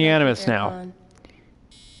back in the Animus now?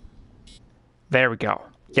 There we go.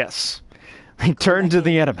 Yes. Return to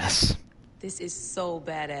the Animus. This is so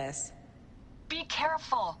badass. Be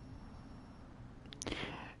careful.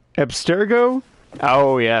 Abstergo?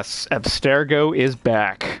 Oh yes, Abstergo is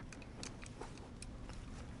back.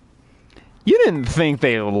 You didn't think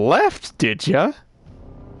they left, did ya?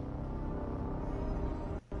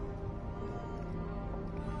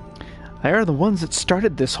 They're the ones that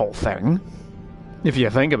started this whole thing, if you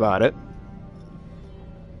think about it.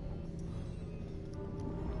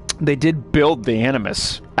 They did build the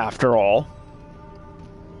Animus, after all.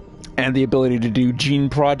 And the ability to do gene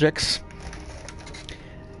projects.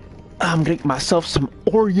 I'm gonna get myself some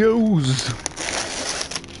Oreos.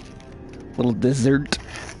 Little dessert.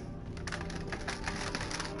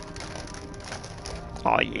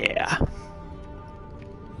 Oh, yeah.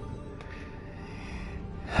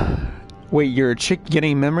 Wait, you're a chick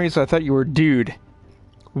getting memories? I thought you were a dude.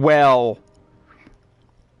 Well...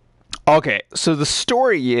 Okay, so the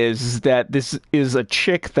story is that this is a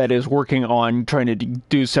chick that is working on trying to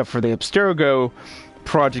do stuff for the Abstergo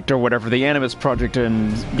project or whatever, the Animus project,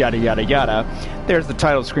 and yada yada yada. There's the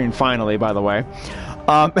title screen finally, by the way.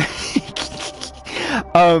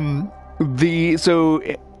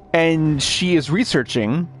 And she is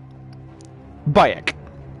researching Bayek.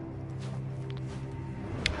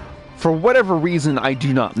 For whatever reason, I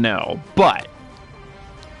do not know, but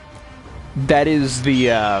that is the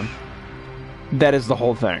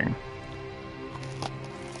whole thing.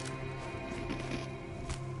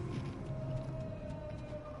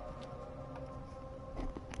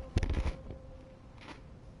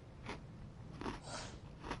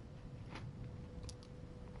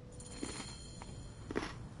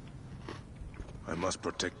 I must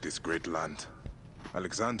protect this great land.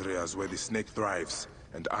 Alexandria is where the snake thrives,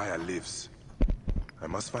 and Aya lives. I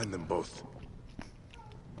must find them both.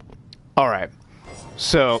 Alright.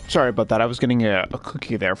 So, sorry about that. I was getting a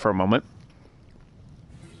cookie there for a moment.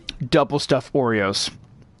 Double stuffed Oreos.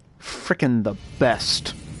 Frickin' the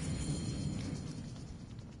best.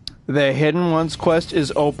 The Hidden Ones quest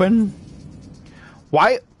is open?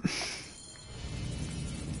 Why?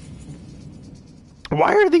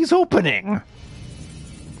 Why are these opening?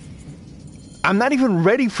 I'm not even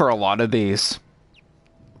ready for a lot of these.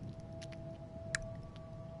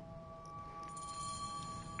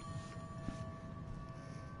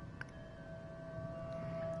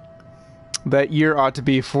 That year ought to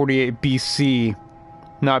be 48 BC,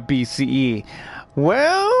 not BCE.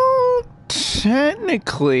 Well,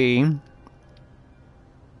 technically...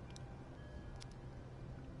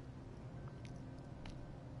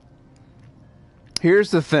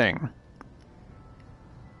 Here's the thing.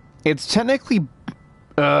 It's technically, if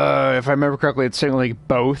I remember correctly, it's technically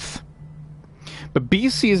both. But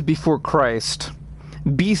BC is before Christ.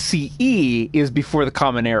 BCE is before the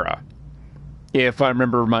Common Era. If I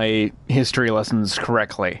remember my history lessons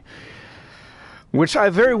correctly. Which I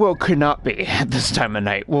very well could not be at this time of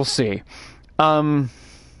night. We'll see.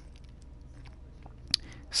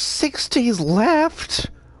 6 days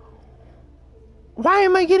left? Why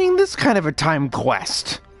am I getting this kind of a time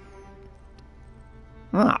quest?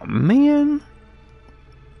 Oh, man.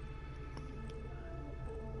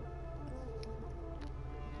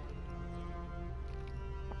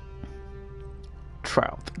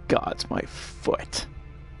 Trial of the Gods, my foot.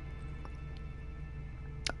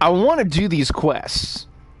 I want to do these quests.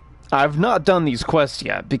 I've not done these quests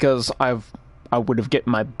yet because I would have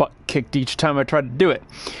gotten my butt kicked each time I tried to do it.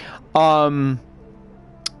 But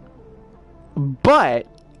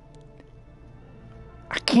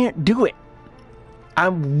I can't do it.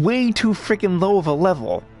 I'm way too freaking low of a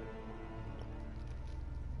level.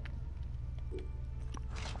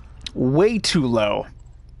 Way too low.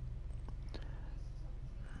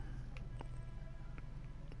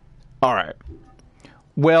 Alright.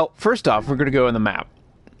 Well, first off, we're going to go in the map.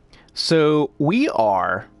 So, we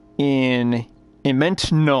are in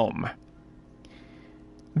Immense Gnome.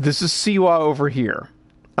 This is Siwa over here.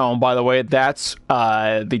 Oh, and by the way, that's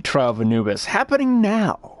the Trial of Anubis. Happening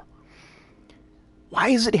now. Why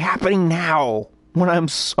is it happening now when I'm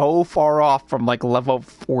so far off from like level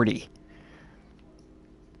 40?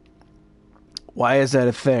 Why is that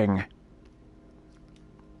a thing?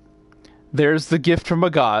 There's the gift from a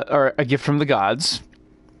god, or a gift from the gods,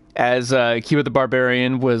 as Kiba the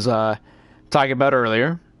Barbarian was talking about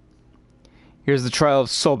earlier. Here's the Trial of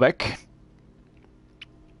Sobek.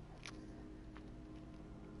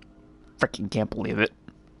 Freaking can't believe it.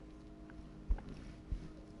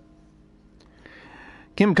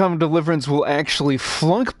 Kingdom Come Deliverance will actually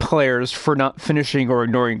flunk players for not finishing or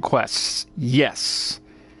ignoring quests. Yes.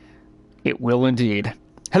 It will indeed.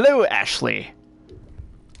 Hello, Ashley.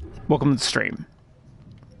 Welcome to the stream.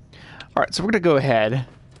 Alright, so we're going to go ahead.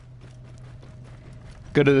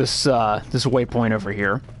 Go to this this waypoint over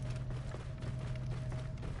here.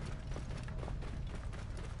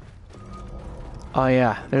 Oh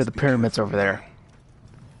yeah, there's the pyramids over there.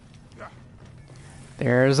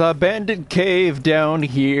 There's a bandit cave down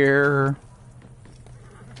here.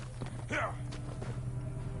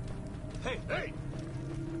 Hey, hey.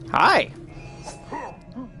 Hi.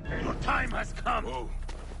 Your time has come. Whoa.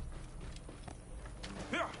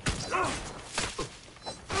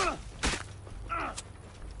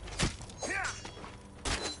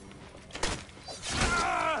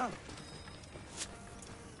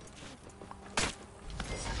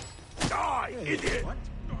 Die, idiot!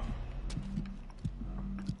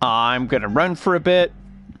 I'm gonna run for a bit.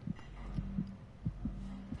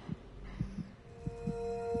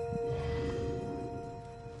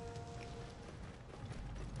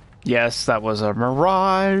 Yes, that was a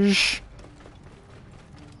mirage.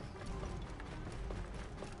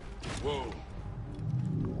 Whoa.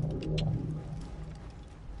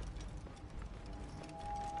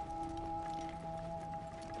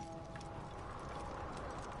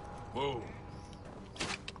 Whoa.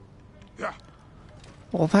 Yeah.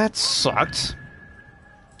 Well, that sucked.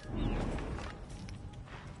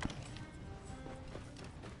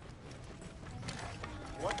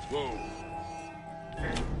 What? Whoa.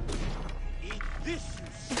 Eat this,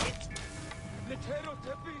 you shit!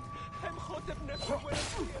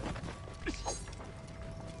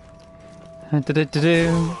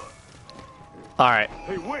 Alright.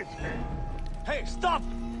 Hey, wait! Hey, stop!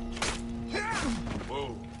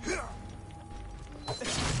 Whoa.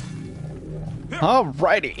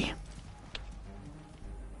 Alrighty.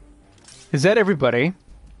 Is that everybody?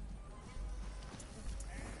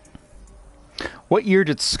 What year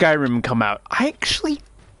did Skyrim come out? I actually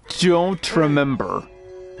don't remember.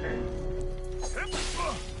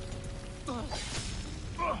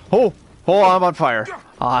 Oh, I'm on fire.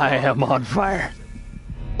 I am on fire.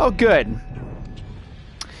 Oh, good.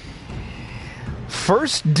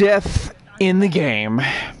 First death in the game,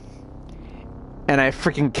 and I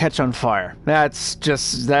freaking catch on fire.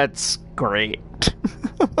 That's great.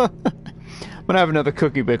 I'm gonna have another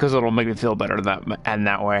cookie because it'll make me feel better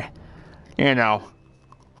that way. You know.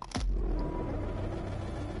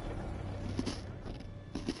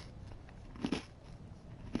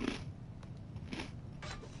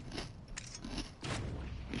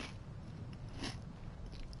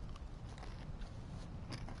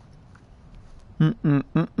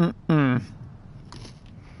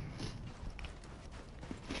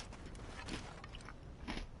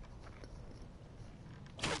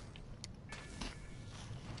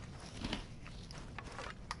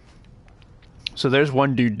 So there's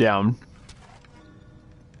one dude down.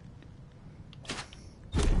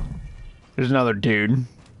 There's another dude.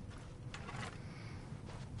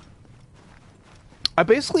 I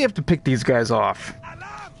basically have to pick these guys off.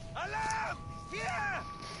 Alarm! Alarm! Here!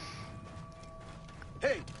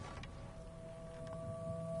 Hey!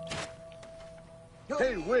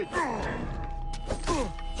 Hey, wait!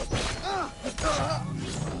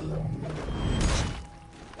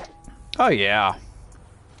 Oh yeah.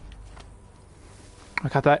 I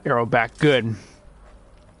got that arrow back good.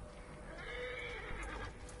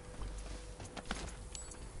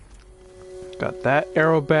 Got that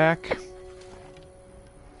arrow back.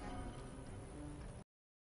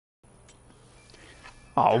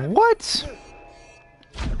 Oh, what?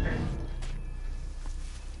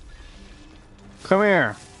 Come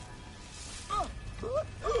here.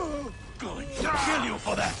 Going to kill you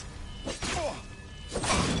for that!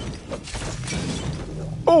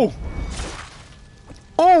 Oh!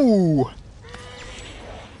 Oh!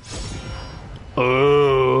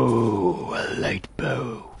 Oh, a light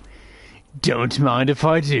bow. Don't mind if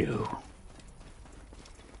I do.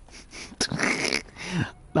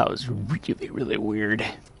 That was really, really weird.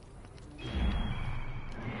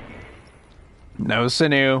 No,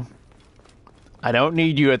 Sinew. I don't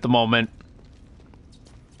need you at the moment.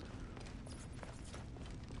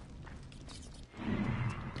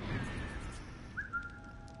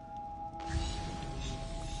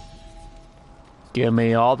 Give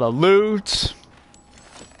me all the loot.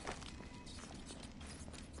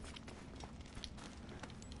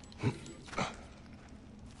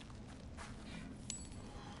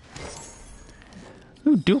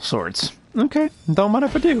 Ooh, dual swords. Okay, don't mind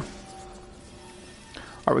if I do.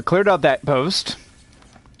 Alright, we cleared out that post.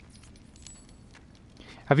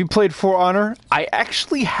 Have you played For Honor? I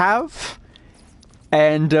actually have.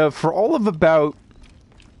 And for all of about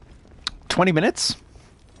 20 minutes.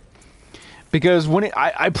 Because when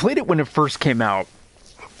I played it when it first came out.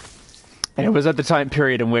 And it was at the time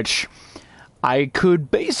period in which I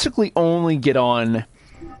could basically only get on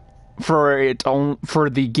for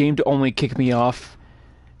the game to only kick me off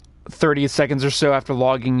 30 seconds or so after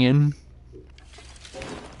logging in,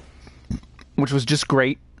 which was just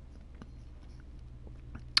great.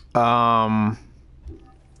 It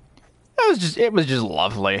was just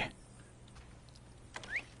lovely.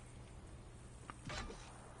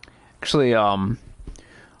 Actually,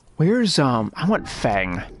 where's I want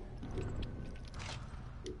Fang.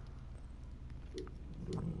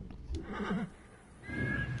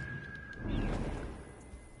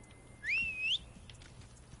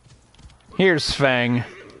 Here's Fang.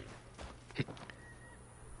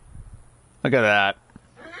 Look at that.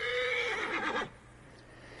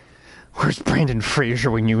 Where's Brandon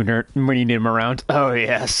Fraser when you need him around? Oh,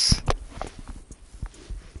 yes.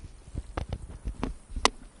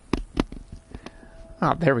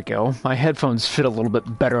 Oh, there we go. My headphones fit a little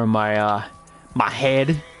bit better in my, my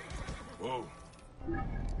head. Whoa.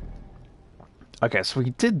 Okay, so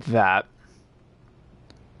we did that.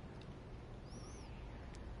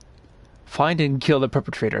 Find and kill the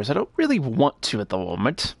perpetrators. I don't really want to at the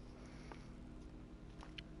moment.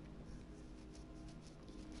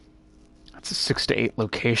 It's a 6 to 8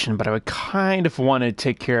 location, but I would kind of want to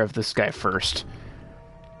take care of this guy first.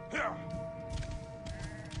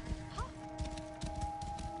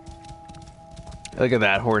 Look at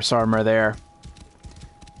that horse armor there.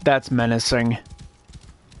 That's menacing.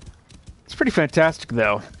 It's pretty fantastic,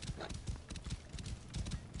 though.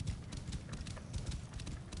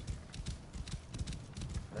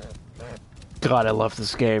 God, I love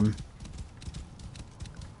this game.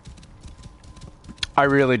 I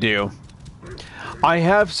really do. I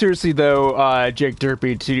have seriously, though, Jake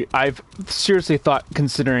Derpy, I've seriously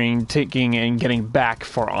considering taking and getting back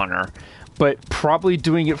For Honor, but probably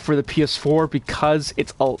doing it for the PS4 because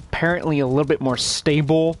it's apparently a little bit more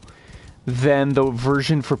stable than the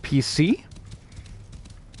version for PC.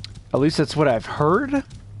 At least that's what I've heard.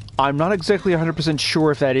 I'm not exactly 100%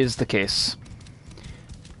 sure if that is the case.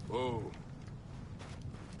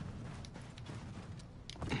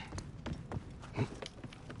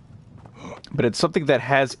 But it's something that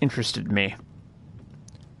has interested me.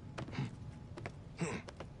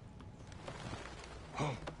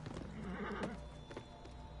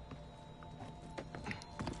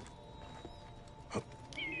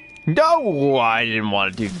 No, I didn't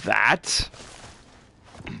want to do that.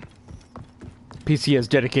 PC has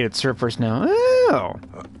dedicated servers now. Oh.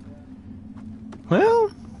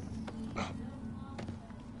 Well.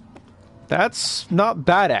 That's not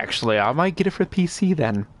bad, actually. I might get it for PC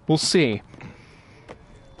then. We'll see.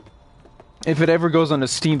 If it ever goes on a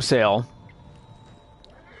Steam sale.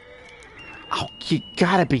 Oh, you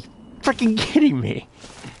gotta be freaking kidding me.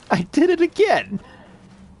 I did it again.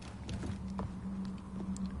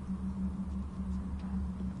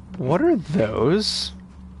 What are those?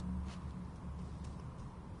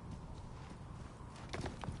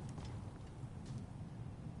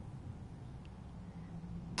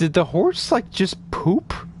 Did the horse, like, just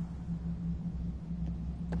poop?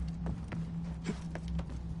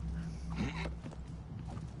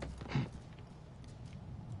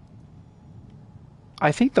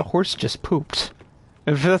 I think the horse just pooped.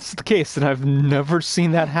 If that's the case, then I've never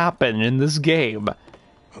seen that happen in this game.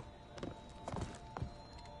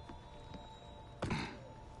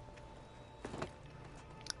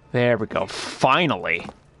 There we go. Finally.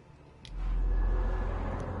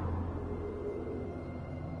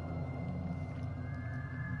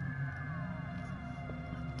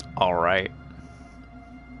 All right.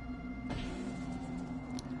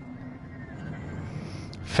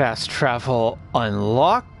 Fast travel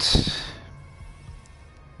unlocked.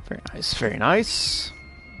 Very nice, very nice.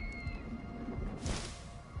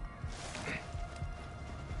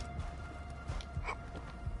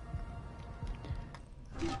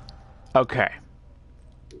 Okay.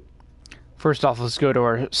 First off, let's go to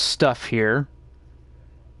our stuff here.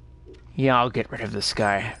 Yeah, I'll get rid of this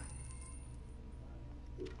guy.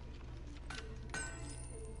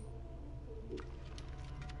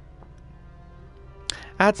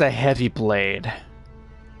 That's a heavy blade.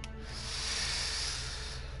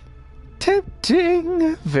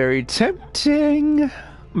 Tempting. Very tempting. I'm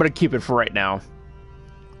gonna keep it for right now.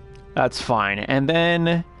 That's fine. And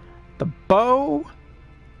then the bow.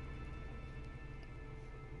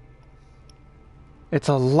 It's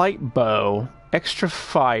a light bow. Extra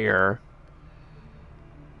fire.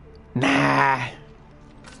 Nah.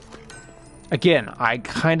 Again, I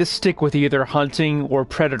kind of stick with either hunting or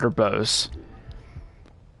predator bows.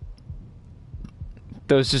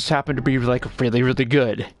 Those just happen to be, like, really, really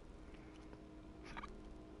good.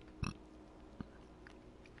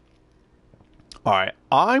 Alright,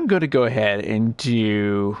 I'm going to go ahead and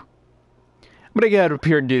do... I'm going to get up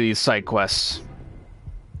here and do these side quests.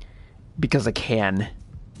 Because I can.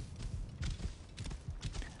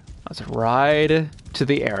 Let's ride to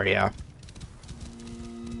the area.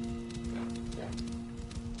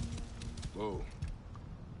 Whoa.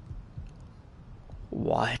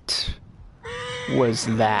 What was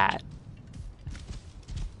that?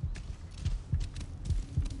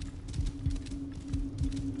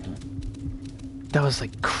 That was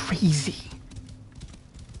like crazy.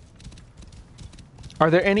 Are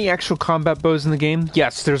there any actual combat bows in the game?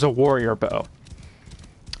 Yes, there's a warrior bow.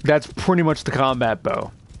 That's pretty much the combat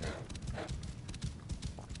bow.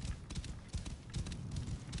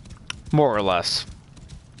 More or less.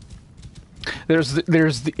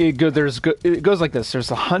 It goes like this. There's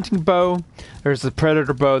the hunting bow, there's the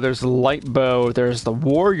predator bow, there's the light bow, there's the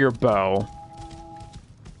warrior bow.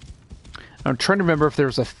 I'm trying to remember if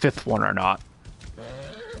there's a fifth one or not.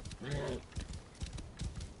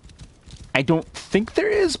 I don't think there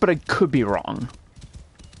is, but I could be wrong.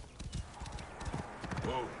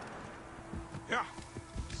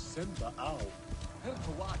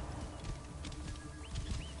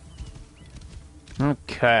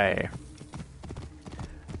 Okay.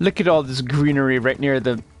 Look at all this greenery right near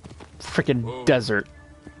the freaking desert.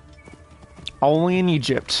 Only in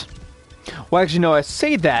Egypt. Well, actually, no, I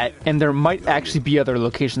say that, and there might actually be other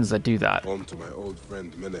locations that do that. Home to my old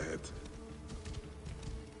friend Menehet.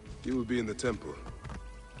 He will be in the temple.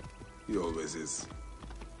 He always is.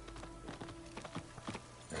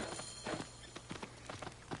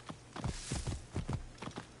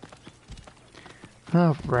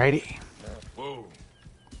 Alrighty. Whoa.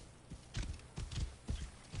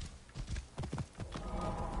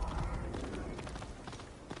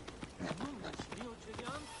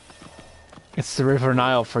 It's the River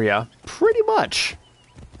Nile for ya. Pretty much.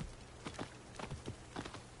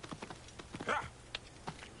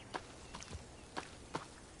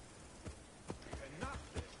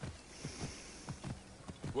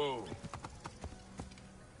 Whoa.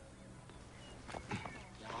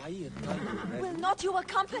 Will not you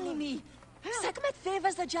accompany me? Sekhmet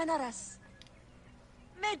favors the generous.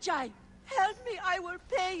 Medjay, help me, I will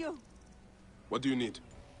pay you. What do you need?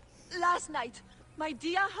 Last night, my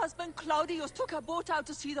dear husband Claudius took a boat out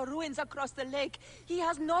to see the ruins across the lake. He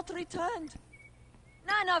has not returned.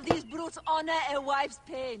 None of these brutes honor a wife's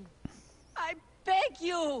pain. I beg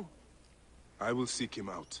you. I will seek him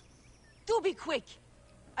out. Do be quick.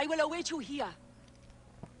 I will await you here.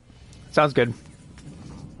 Sounds good.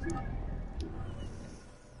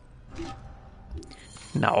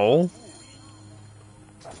 No.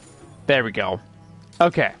 There we go.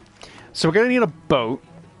 Okay. So we're gonna need a boat.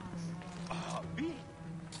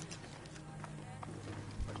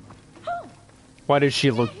 Why does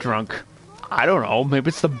she look drunk? I don't know. Maybe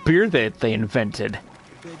it's the beer that they invented.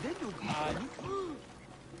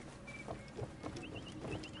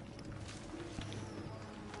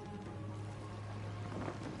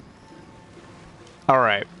 All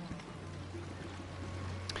right.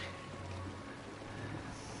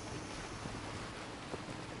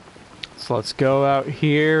 So let's go out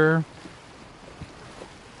here.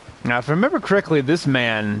 Now, if I remember correctly, this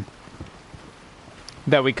man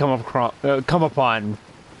that we come upon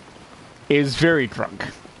is very drunk.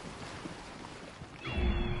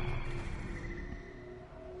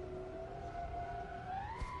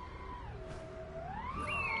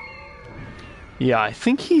 Yeah, I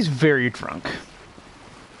think he's very drunk.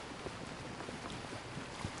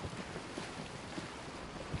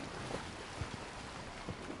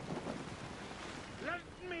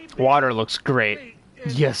 Water looks great.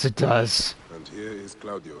 Yes, it does. And here is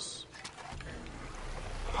Claudius.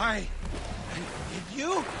 Hi. If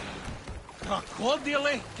you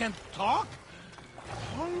cordially can talk,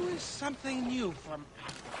 always something new from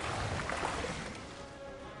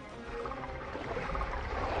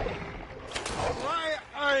Why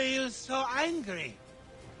are you so angry?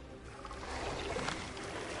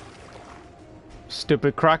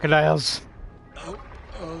 Stupid crocodiles. Oh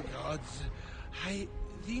gods. I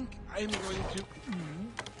think I'm going to...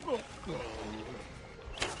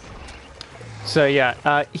 So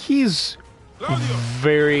yeah, he's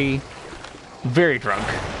very, very drunk.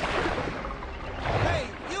 Hey,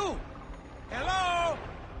 you! Hello!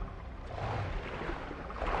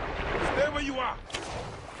 Stay where you are.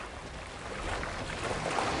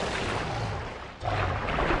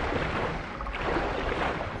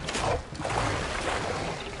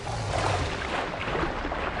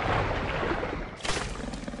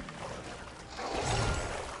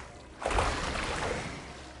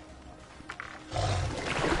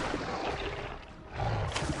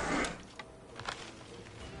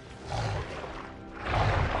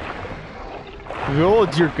 Oh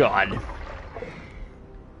dear God.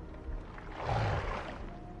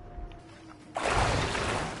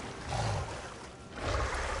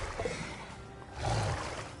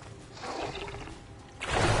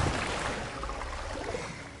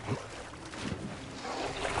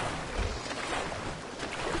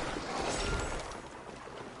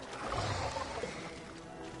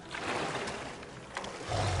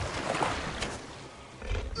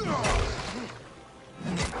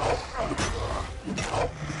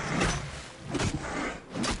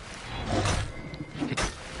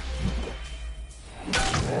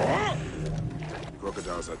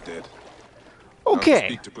 Crocodiles are dead. Okay. I'll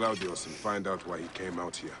speak to Claudius and find out why he came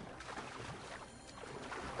out here.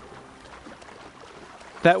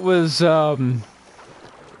 That was a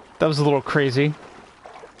little crazy.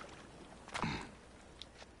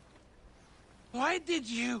 Why did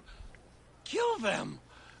you kill them?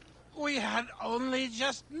 We had only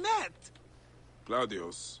just met.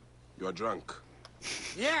 Claudius, you're drunk.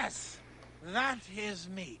 Yes, that is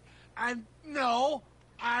me. And no,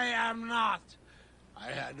 I am not.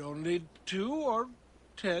 I had only 2 or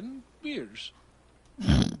 10 beers.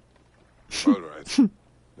 All right.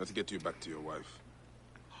 Let's get you back to your wife.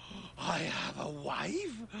 I have a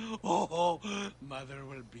wife? Oh, Mother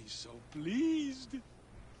will be so pleased.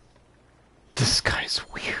 This guy's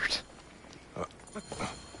weird.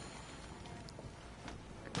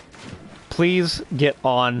 Please get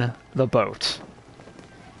on the boat.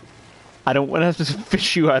 I don't want to have to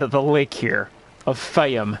fish you out of the lake here of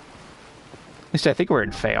Fayum. At least I think we're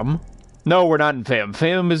in Fayum. No, we're not in Fayum.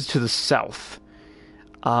 Fayum is to the south.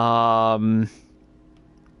 Yeah,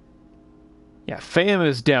 Fayum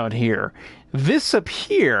is down here. This up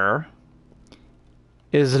here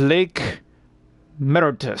is Lake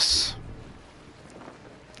Merotus.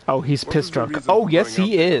 Oh, he's pissed drunk. Oh, yes,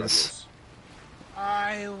 he is.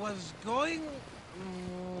 I was going... I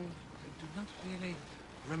do not really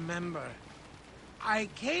remember. I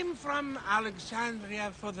came from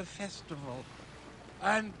Alexandria for the festival.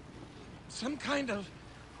 And some kind of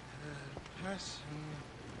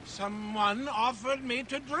someone offered me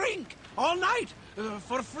to drink all night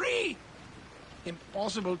for free.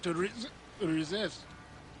 Impossible to resist.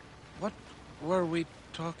 What were we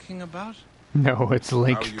talking about? No, it's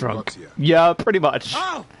Lake drunk. Yeah, pretty much.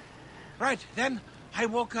 Oh, right. Then I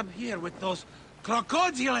woke up here with those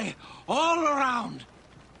crocodile all around.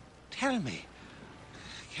 Tell me,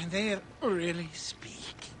 can they really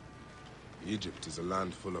speak? Egypt is a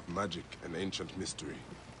land full of magic and ancient mystery.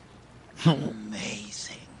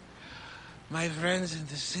 Amazing. My friends in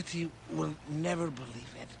the city will never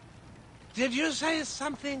believe it. Did you say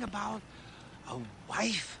something about a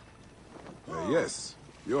wife? Yes,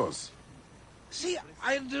 yours. See,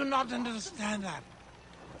 I do not understand that.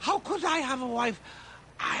 How could I have a wife?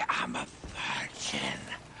 I am a virgin.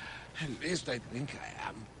 At least I think I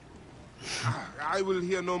am. I will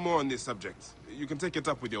hear no more on this subject. You can take it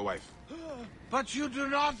up with your wife. But you do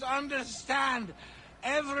not understand.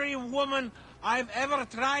 Every woman I've ever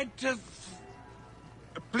tried to...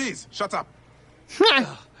 Please, shut up.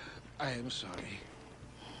 I am sorry.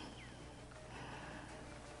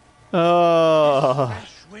 Oh. This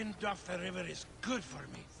fresh wind off the river is good for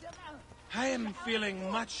me. I am feeling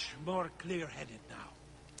much more clear-headed now.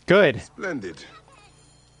 Good. Splendid.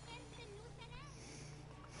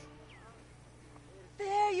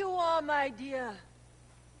 There you are, my dear.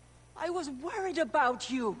 I was worried about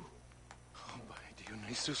you. Oh, my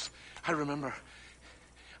Dionysus. I remember.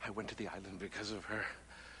 I went to the island because of her.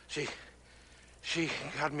 She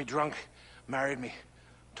got me drunk, married me,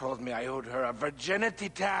 told me I owed her a virginity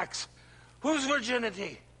tax. Whose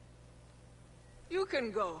virginity? You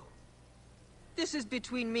can go. This is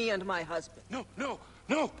between me and my husband. No,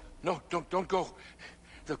 don't go.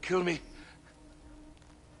 They'll kill me.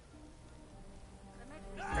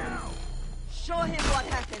 Show him what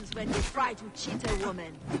happens when you try to cheat a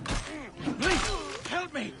woman. Please,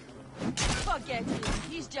 help me. Forget him.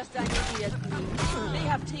 He's just an idiot. They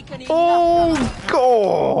have taken enough. Oh,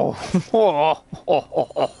 go!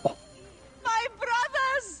 My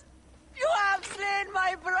brothers! You have slain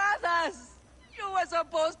my brothers! You were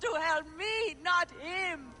supposed to help me, not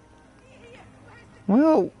him.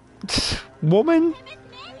 Well, woman?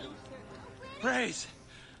 Praise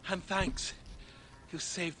and thanks. You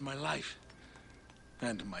saved my life.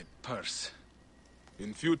 And my purse.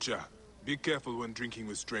 In future, be careful when drinking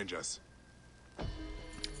with strangers.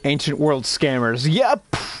 Ancient world scammers. Yeah,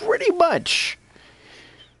 pretty much.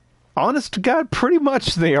 Honest to God, pretty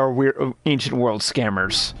much they are weird ancient world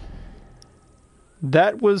scammers.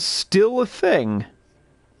 That was still a thing.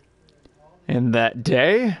 In that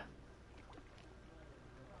day.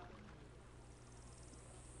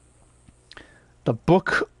 The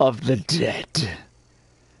Book of the Dead.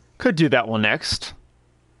 Could do that one next.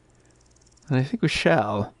 And I think we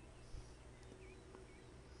shall.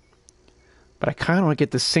 But I kind of want to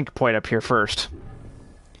get the sync point up here first.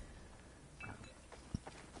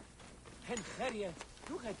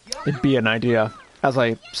 It'd be an idea, as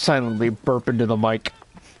I silently burp into the mic.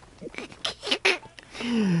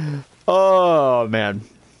 Oh, man.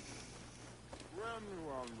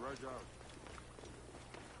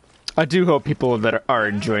 I do hope people that are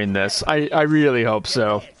enjoying this. I really hope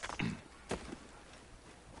so.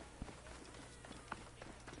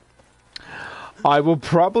 I will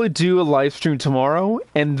probably do a live stream tomorrow,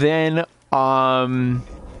 and then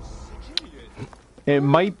it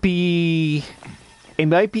might be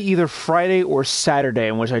either Friday or Saturday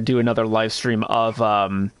in which I do another live stream of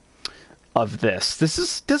this. This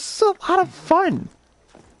is a lot of fun.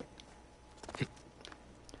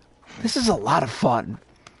 This is a lot of fun.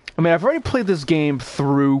 I mean, I've already played this game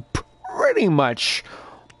through pretty much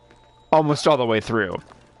almost all the way through.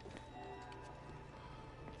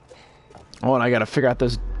 Oh, and I gotta figure out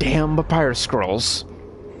those damn papyrus scrolls.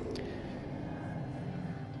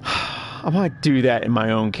 I might do that in my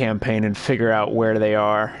own campaign and figure out where they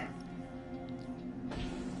are.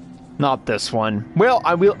 Not this one. Well,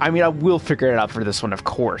 I will figure it out for this one, of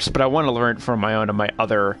course, but I want to learn it from my own and my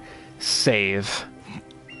other save.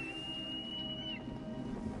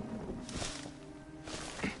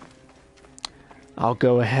 I'll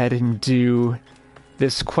go ahead and do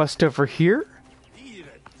this quest over here.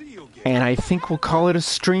 And I think we'll call it a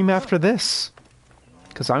stream after this.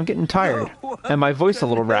 Because I'm getting tired. And my voice a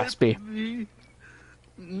little raspy.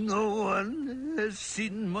 No one has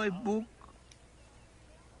seen my book.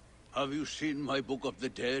 Have you seen my Book of the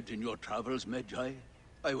Dead in your travels, Magi?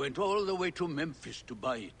 I went all the way to Memphis to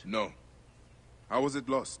buy it. No. How was it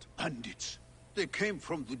lost? Bandits. They came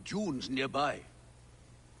from the dunes nearby.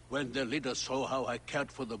 When their leader saw how I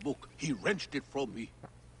cared for the book, he wrenched it from me.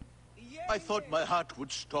 I thought my heart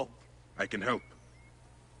would stop. I can help.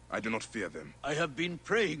 I do not fear them. I have been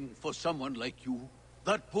praying for someone like you.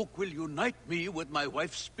 That book will unite me with my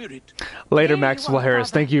wife's spirit. Later, Maxwell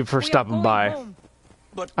Harris. Thank you for stopping by.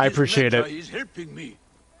 But I appreciate it. Is helping me.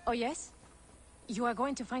 Oh, yes? You are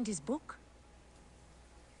going to find his book?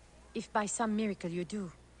 If by some miracle you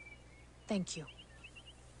do, thank you.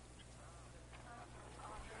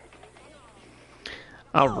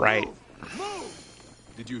 All right.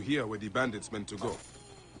 Did you hear where the bandits meant to go?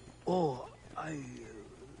 Oh,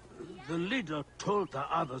 the leader told the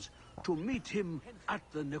others to meet him at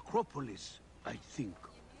the necropolis, I think.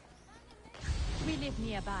 We live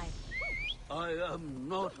nearby. I am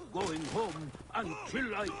not going home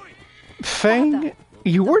until I... Fang,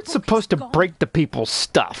 you weren't supposed to break the people's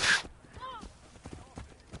stuff.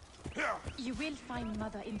 You will find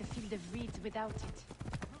Mother in the field of reeds without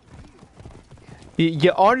it.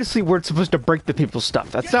 You honestly weren't supposed to break the people's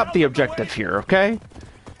stuff. That's not the objective here, okay?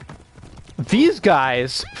 These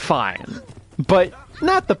guys, fine. But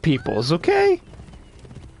not the people's, okay?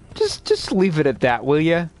 Just leave it at that, will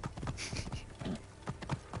ya?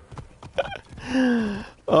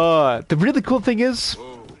 The really cool thing is,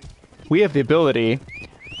 we have the ability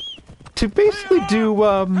to basically do,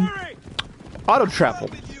 auto travel.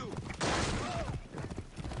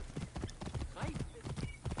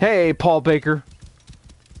 Hey, Paul Baker.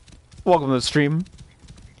 Welcome to the stream.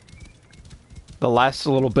 The last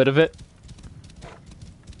little bit of it.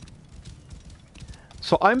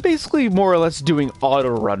 So I'm basically more or less doing auto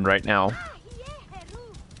run right now.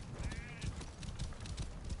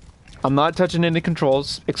 I'm not touching any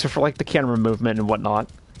controls, except for like the camera movement and whatnot.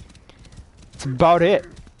 That's about it.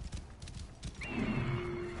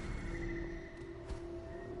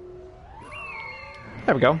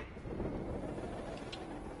 There we go.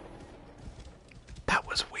 That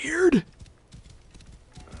was weird.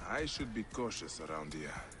 I should be cautious around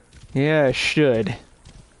here. Yeah, I should.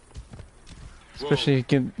 Especially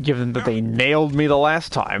given that they nailed me the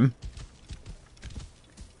last time.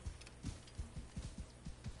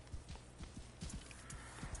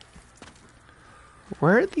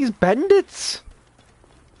 Where are these bandits?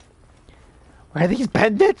 Where are these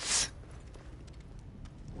bandits?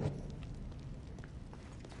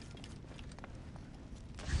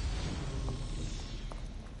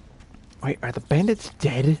 Wait, are the bandits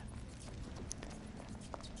dead?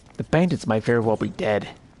 The bandits might very well be dead.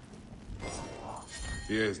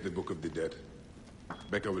 Here is the Book of the Dead.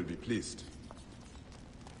 Becca will be pleased.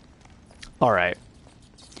 Alright.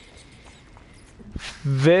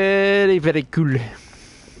 Very, very cool.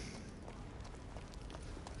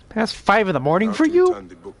 Past 5 in the morning for you? Return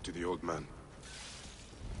the book to the old man.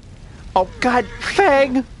 Oh god,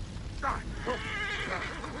 Fang!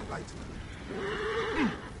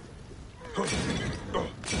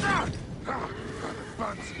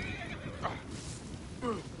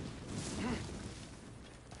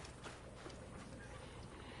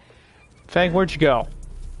 Fang, where'd you go?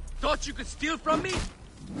 Thought you could steal from me?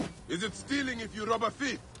 Is it stealing if you rob a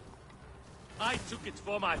thief? I took it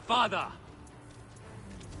for my father.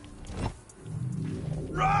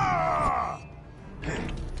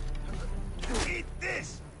 Eat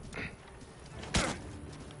this!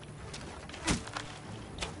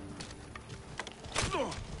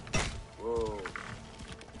 Whoa.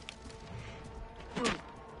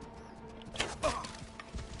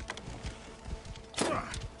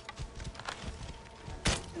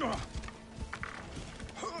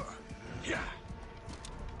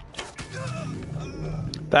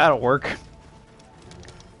 That'll work.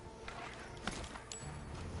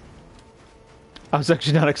 I was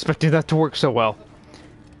actually not expecting that to work so well.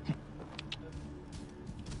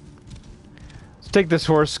 Let's take this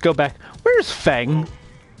horse, go back. Where's Fang?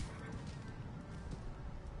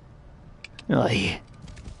 Ugh.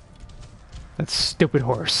 That stupid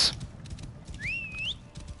horse.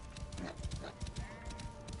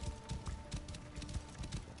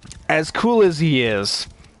 As cool as he is,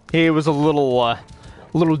 he was a little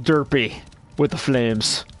derpy with the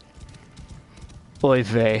flames. Oy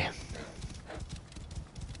vey.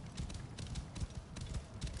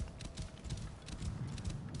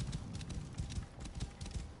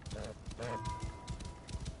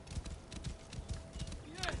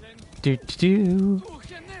 Do.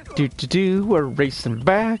 We're racing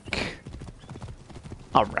back.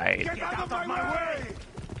 All right. Get out of my way!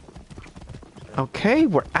 Okay,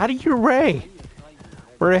 we're out of your way.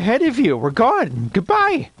 We're ahead of you. We're gone.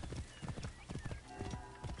 Goodbye.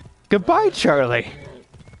 Goodbye, Charlie.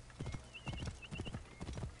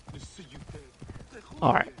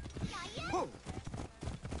 All right.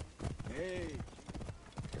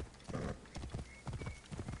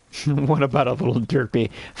 What about a little derpy?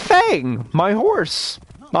 Fang, my horse.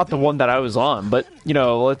 Not the one that I was on, but you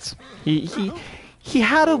know, he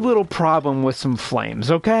had a little problem with some flames,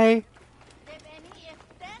 okay?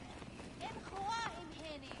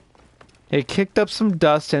 It kicked up some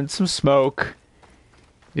dust and some smoke.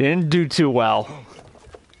 It didn't do too well.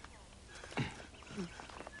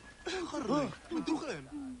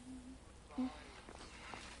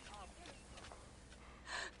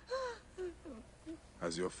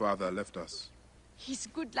 Has your father left us? His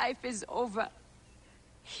good life is over.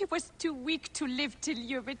 He was too weak to live till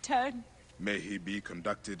you return. May he be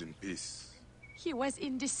conducted in peace. He was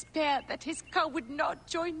in despair that his car would not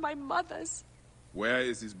join my mother's. Where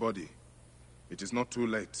is his body? It is not too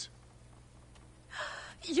late.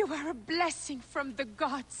 You are a blessing from the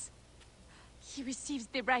gods. He receives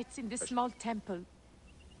the rites in the small temple.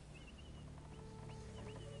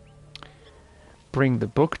 Bring the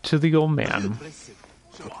book to the old man.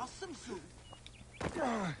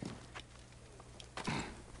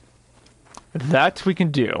 That we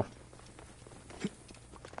can do.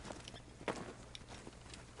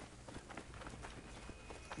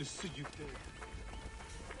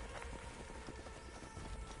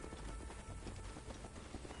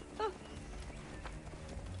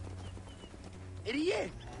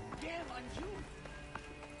 Idiot! Damn on you!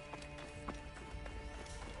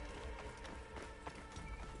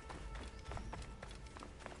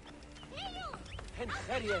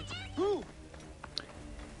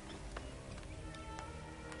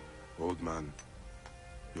 Old man,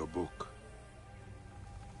 your book.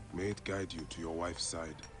 May it guide you to your wife's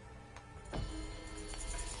side.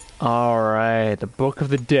 Alright, the Book of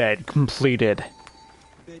the Dead completed.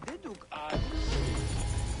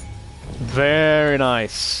 Very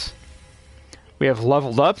nice. We have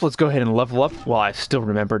leveled up. Let's go ahead and level up while I still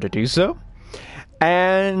remember to do so.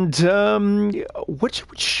 And, what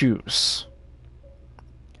should we choose?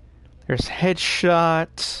 There's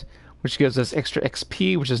Headshot, which gives us extra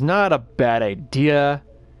XP, which is not a bad idea.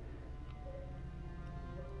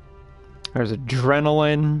 There's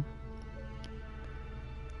Adrenaline.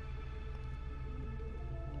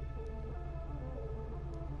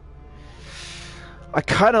 I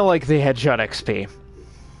kind of like the Headshot XP.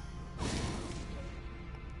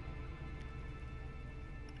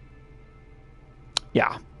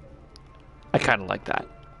 Yeah. I kind of like that.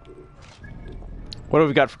 What do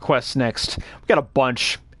we got for quests next? We got a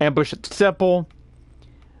bunch. Ambush at the Temple.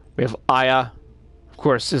 We have Aya. Of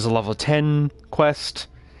course, is a level 10 quest.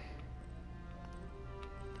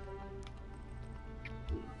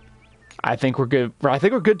 I think we're good. I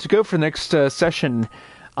think we're good to go for the next session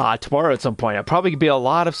tomorrow at some point. It'll probably be a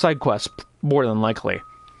lot of side quests, more than likely.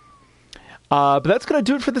 But that's going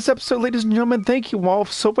to do it for this episode, ladies and gentlemen. Thank you all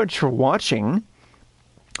so much for watching.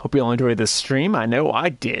 Hope you all enjoyed this stream. I know I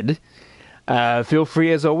did. Feel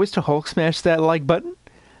free, as always, to Hulk smash that like button.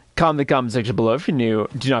 Comment in the comment section below if you're new.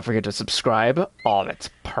 Do not forget to subscribe. Oh, that's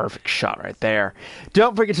a perfect shot right there.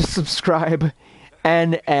 Don't forget to subscribe.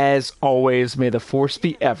 And as always, may the force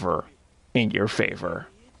be ever in your favor.